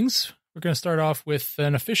couple things. We're going to start off with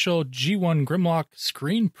an official G1 Grimlock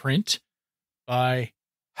screen print by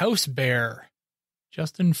House Bear,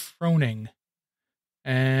 Justin Froning.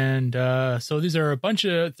 And so these are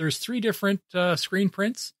there's 3 different screen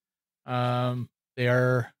prints.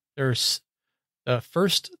 There's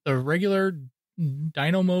the regular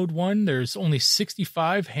Dino Mode 1, there's only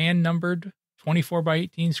 65 hand numbered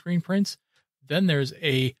 24x18 screen prints. Then there's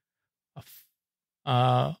a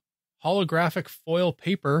holographic foil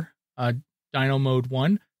paper Dino Mode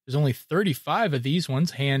 1. There's only 35 of these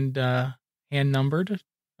ones hand numbered.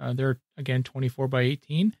 They're again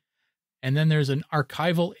 24x18. And then there's an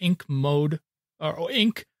archival ink mode or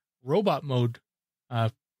ink robot mode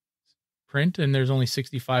print, and there's only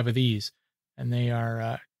 65 of these, and they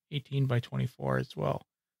are 18x24 as well.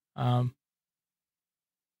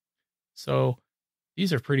 So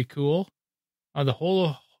these are pretty cool. The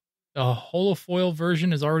holofoil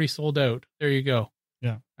version is already sold out. There you go.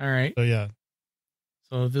 Yeah. All right. So yeah.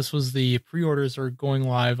 So this was the pre-orders are going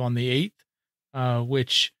live on the 8th,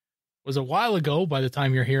 which was a while ago by the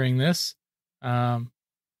time you're hearing this.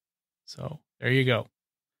 So there you go.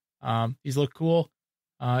 These look cool.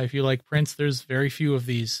 If you like prints, there's very few of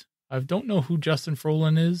these. I don't know who Justin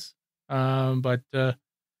Frolin is, but I'm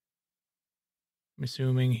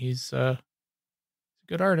assuming he's a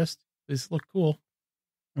good artist. These look cool.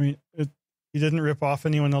 I mean, he didn't rip off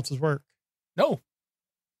anyone else's work. No,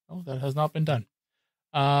 that has not been done.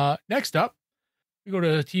 Next up, we go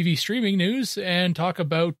to TV streaming news and talk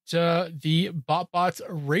about the BotBots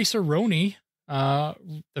Raceroni,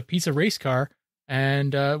 the pizza race car,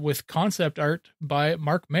 and with concept art by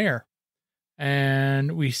Mark Mayer.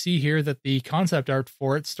 And we see here that the concept art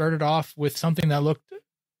for it started off with something that looked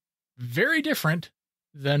very different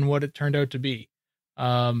than what it turned out to be.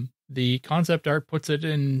 The concept art puts it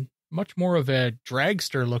in much more of a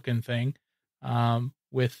dragster looking thing,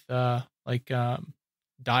 with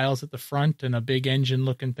dials at the front and a big engine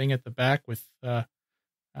looking thing at the back with,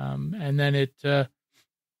 and then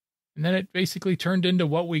it basically turned into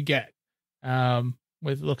what we get,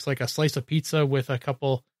 with looks like a slice of pizza with a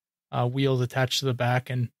couple wheels attached to the back.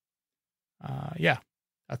 And yeah,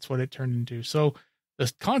 that's what it turned into. So the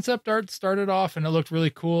concept art started off and it looked really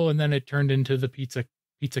cool, and then it turned into the pizza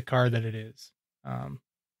car that it is.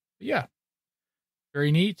 Yeah,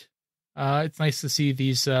 very neat. It's nice to see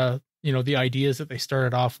these, the ideas that they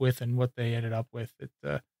started off with and what they ended up with. It,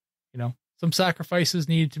 some sacrifices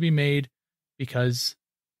needed to be made because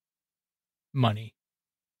money.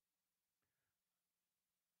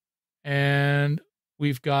 And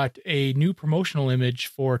we've got a new promotional image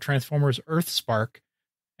for Transformers Earthspark,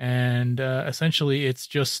 and essentially it's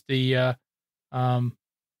just the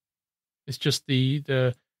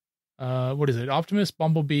what is it? Optimus,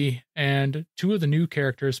 Bumblebee, and two of the new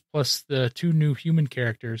characters plus the two new human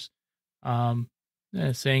characters,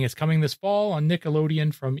 saying it's coming this fall on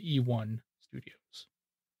Nickelodeon from E1 Studios.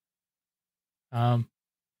 And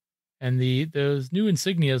those new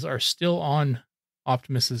insignias are still on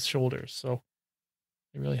Optimus's shoulders, so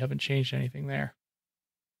they really haven't changed anything there.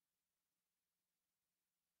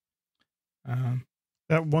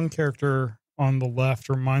 That one character on the left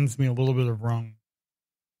reminds me a little bit of Rung.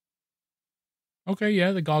 Okay,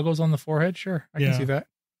 yeah, the goggles on the forehead, sure, I can see that.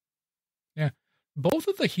 Yeah, both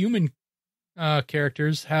of the human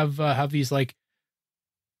characters have these like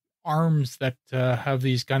arms that have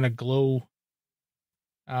these kind of glow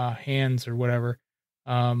hands or whatever.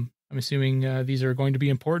 I'm assuming these are going to be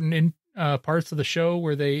important in parts of the show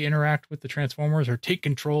where they interact with the Transformers or take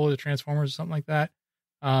control of the Transformers or something like that.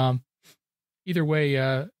 Either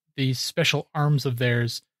way, these special arms of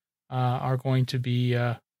theirs are going to be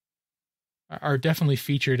are definitely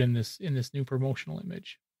featured in this new promotional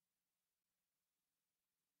image.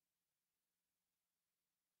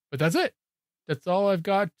 But that's it. That's all I've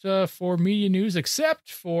got for media news,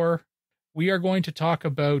 except for we are going to talk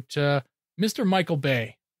about Mr. Michael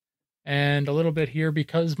Bay and a little bit here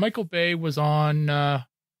because Michael Bay was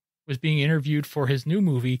being interviewed for his new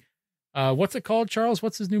movie. What's it called, Charles?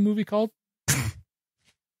 What's his new movie called?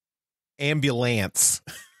 Ambulance.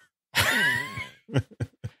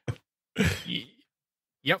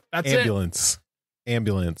 Yep, that's Ambulance. it.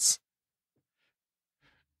 Ambulance.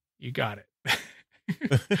 You got it.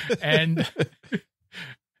 and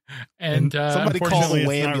somebody call the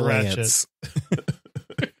ambulance. Ratchet.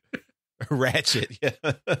 Ratchet, yeah.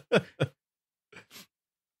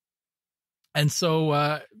 And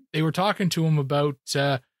so they were talking to him about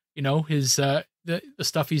his the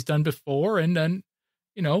stuff he's done before, and then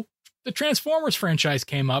the Transformers franchise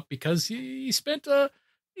came up because he spent a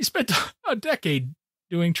decade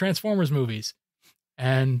doing Transformers movies,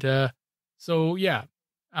 and so yeah,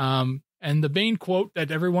 and the main quote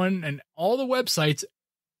that everyone and all the websites,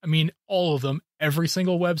 I mean all of them, every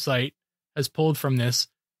single website has pulled from this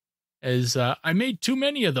is I made too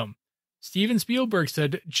many of them. Steven Spielberg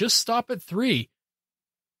said, just stop at 3.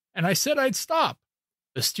 And I said I'd stop.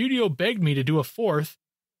 The studio begged me to do a 4th,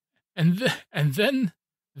 And then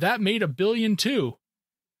that made $1 billion too.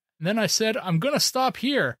 And then I said, I'm going to stop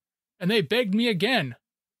here. And they begged me again.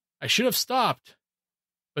 I should have stopped,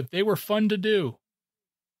 but they were fun to do.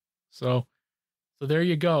 So there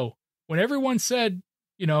you go. When everyone said,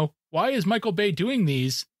 why is Michael Bay doing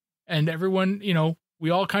these? And everyone, we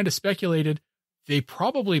all kind of speculated they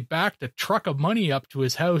probably backed a truck of money up to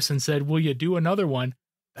his house and said, will you do another one?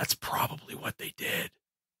 That's probably what they did.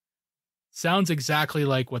 Sounds exactly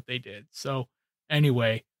like what they did. So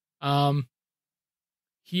anyway,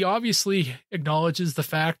 he obviously acknowledges the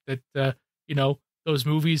fact that, those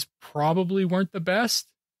movies probably weren't the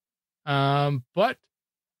best. But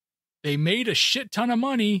they made a shit ton of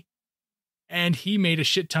money and he made a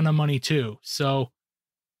shit ton of money too. So,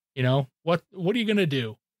 what are you going to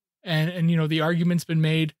do? And, the argument's been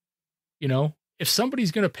made, if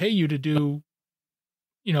somebody's going to pay you to do,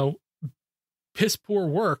 piss poor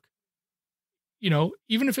work,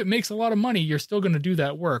 even if it makes a lot of money, you're still going to do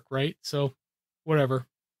that work. Right. So whatever.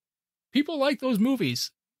 People like those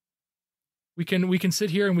movies. We can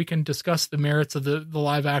sit here and we can discuss the merits of the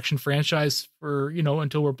live action franchise for,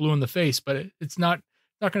 until we're blue in the face, but it's not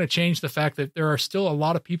going to change the fact that there are still a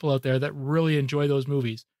lot of people out there that really enjoy those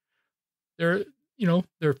movies. They're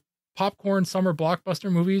popcorn summer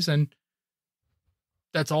blockbuster movies, and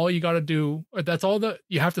that's all you got to do. That's all that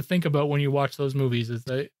you have to think about when you watch those movies, is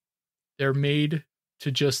that they're made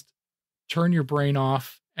to just turn your brain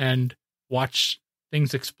off and watch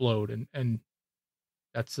things explode. And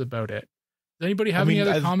that's about it. Does anybody have any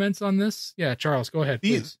other comments on this? Yeah, Charles, go ahead,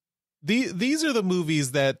 please. These are the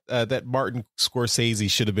movies that Martin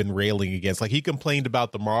Scorsese should have been railing against. Like, he complained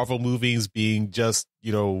about the Marvel movies being just,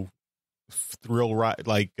 thrill ride,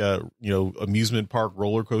 like amusement park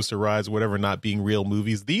roller coaster rides, whatever, not being real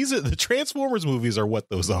movies. These are the Transformers movies are what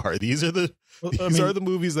those are. These are the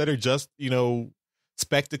movies that are just,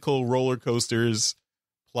 spectacle roller coasters.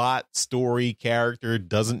 Plot, story, character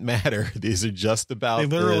doesn't matter. These are just about. They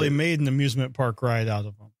literally made an amusement park ride out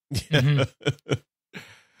of them. Mm-hmm.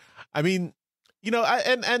 I mean,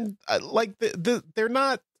 they're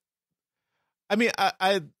not. I mean,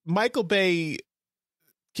 Michael Bay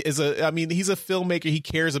he's a filmmaker. He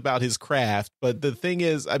cares about his craft, but the thing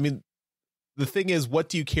is, what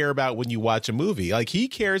do you care about when you watch a movie? Like, he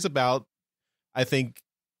cares about, I think,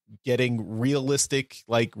 getting realistic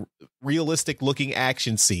looking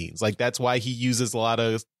action scenes. Like, that's why he uses a lot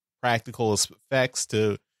of practical effects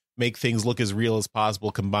to make things look as real as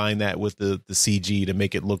possible, combine that with the CG to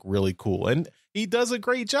make it look really cool, and he does a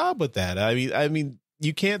great job with that. I mean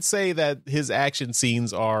you can't say that his action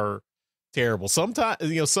scenes are terrible. Sometimes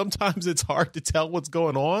it's hard to tell what's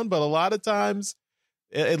going on, but a lot of times,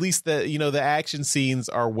 at least the action scenes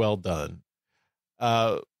are well done.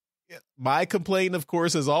 My complaint, of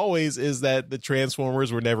course, as always, is that the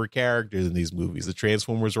Transformers were never characters in these movies. The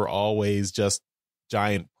Transformers were always just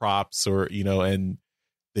giant props, and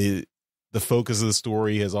the focus of the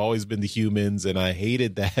story has always been the humans, and I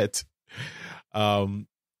hated that. But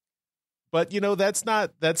that's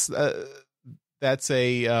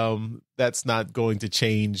not going to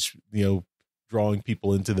change, drawing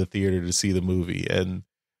people into the theater to see the movie. And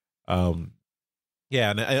and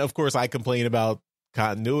of course I complain about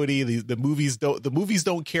continuity. The movies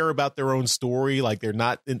don't care about their own story. Like, they're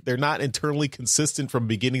not internally consistent from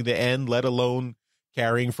beginning to end, let alone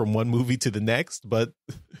carrying from one movie to the next. But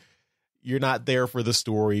you're not there for the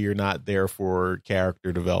story. You're not there for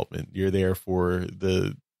character development. You're there for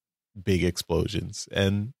the big explosions,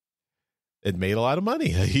 and it made a lot of money.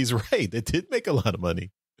 He's right. It did make a lot of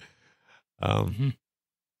money.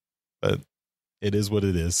 But it is what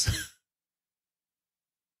it is.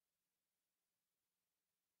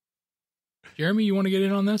 Jeremy, you want to get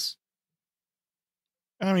in on this?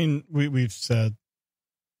 I mean, we've said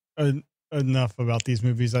enough about these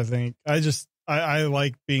movies. I think I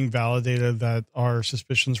like being validated that our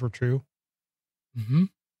suspicions were true. Mm-hmm.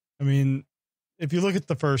 I mean, if you look at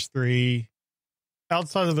the first three,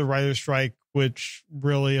 outside of the writer's strike, which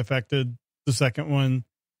really affected the second one,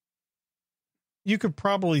 you could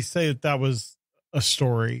probably say that was a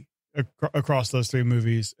story across those three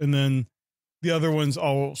movies. And then the other ones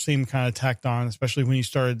all seem kind of tacked on, especially when you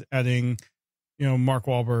started adding, Mark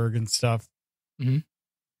Wahlberg and stuff.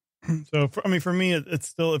 Mm-hmm. So, for me, it's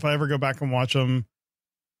still, if I ever go back and watch them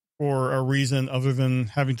for a reason other than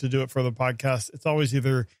having to do it for the podcast, it's always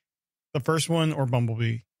either the first one or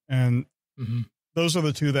Bumblebee. And those are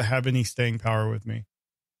the two that have any staying power with me.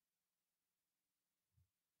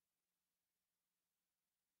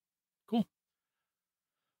 Cool.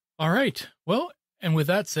 All right. Well, and with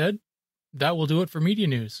that said, that will do it for media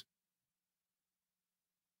news.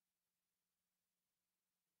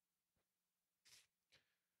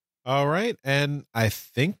 All right. And I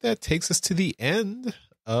think that takes us to the end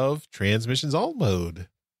of Transmissions Alt Mode.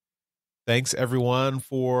 Thanks, everyone,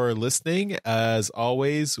 for listening. As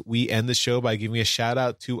always, we end the show by giving a shout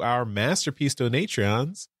out to our Masterpiece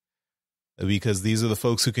Donatrons, because these are the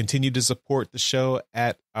folks who continue to support the show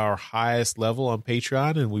at our highest level on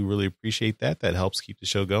Patreon, and we really appreciate that. That helps keep the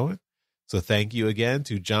show going. So thank you again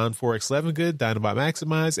to John 4X Levengood, Dinobot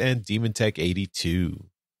Maximize, and Demon Tech 82.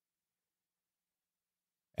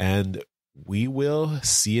 And we will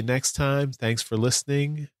see you next time. Thanks for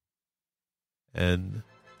listening. And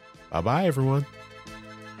bye-bye, everyone.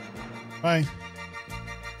 Bye.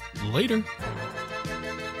 Later.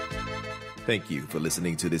 Thank you for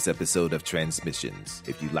listening to this episode of Transmissions.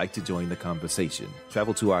 If you'd like to join the conversation,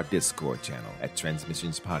 travel to our Discord channel at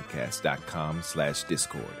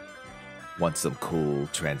transmissionspodcast.com/Discord. Want some cool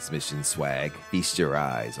transmission swag? Feast your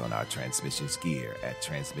eyes on our transmissions gear at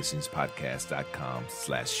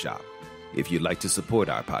transmissionspodcast.com/shop. If you'd like to support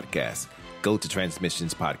our podcast, go to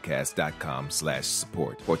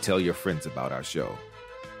transmissionspodcast.com/support or tell your friends about our show.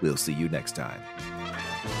 We'll see you next time.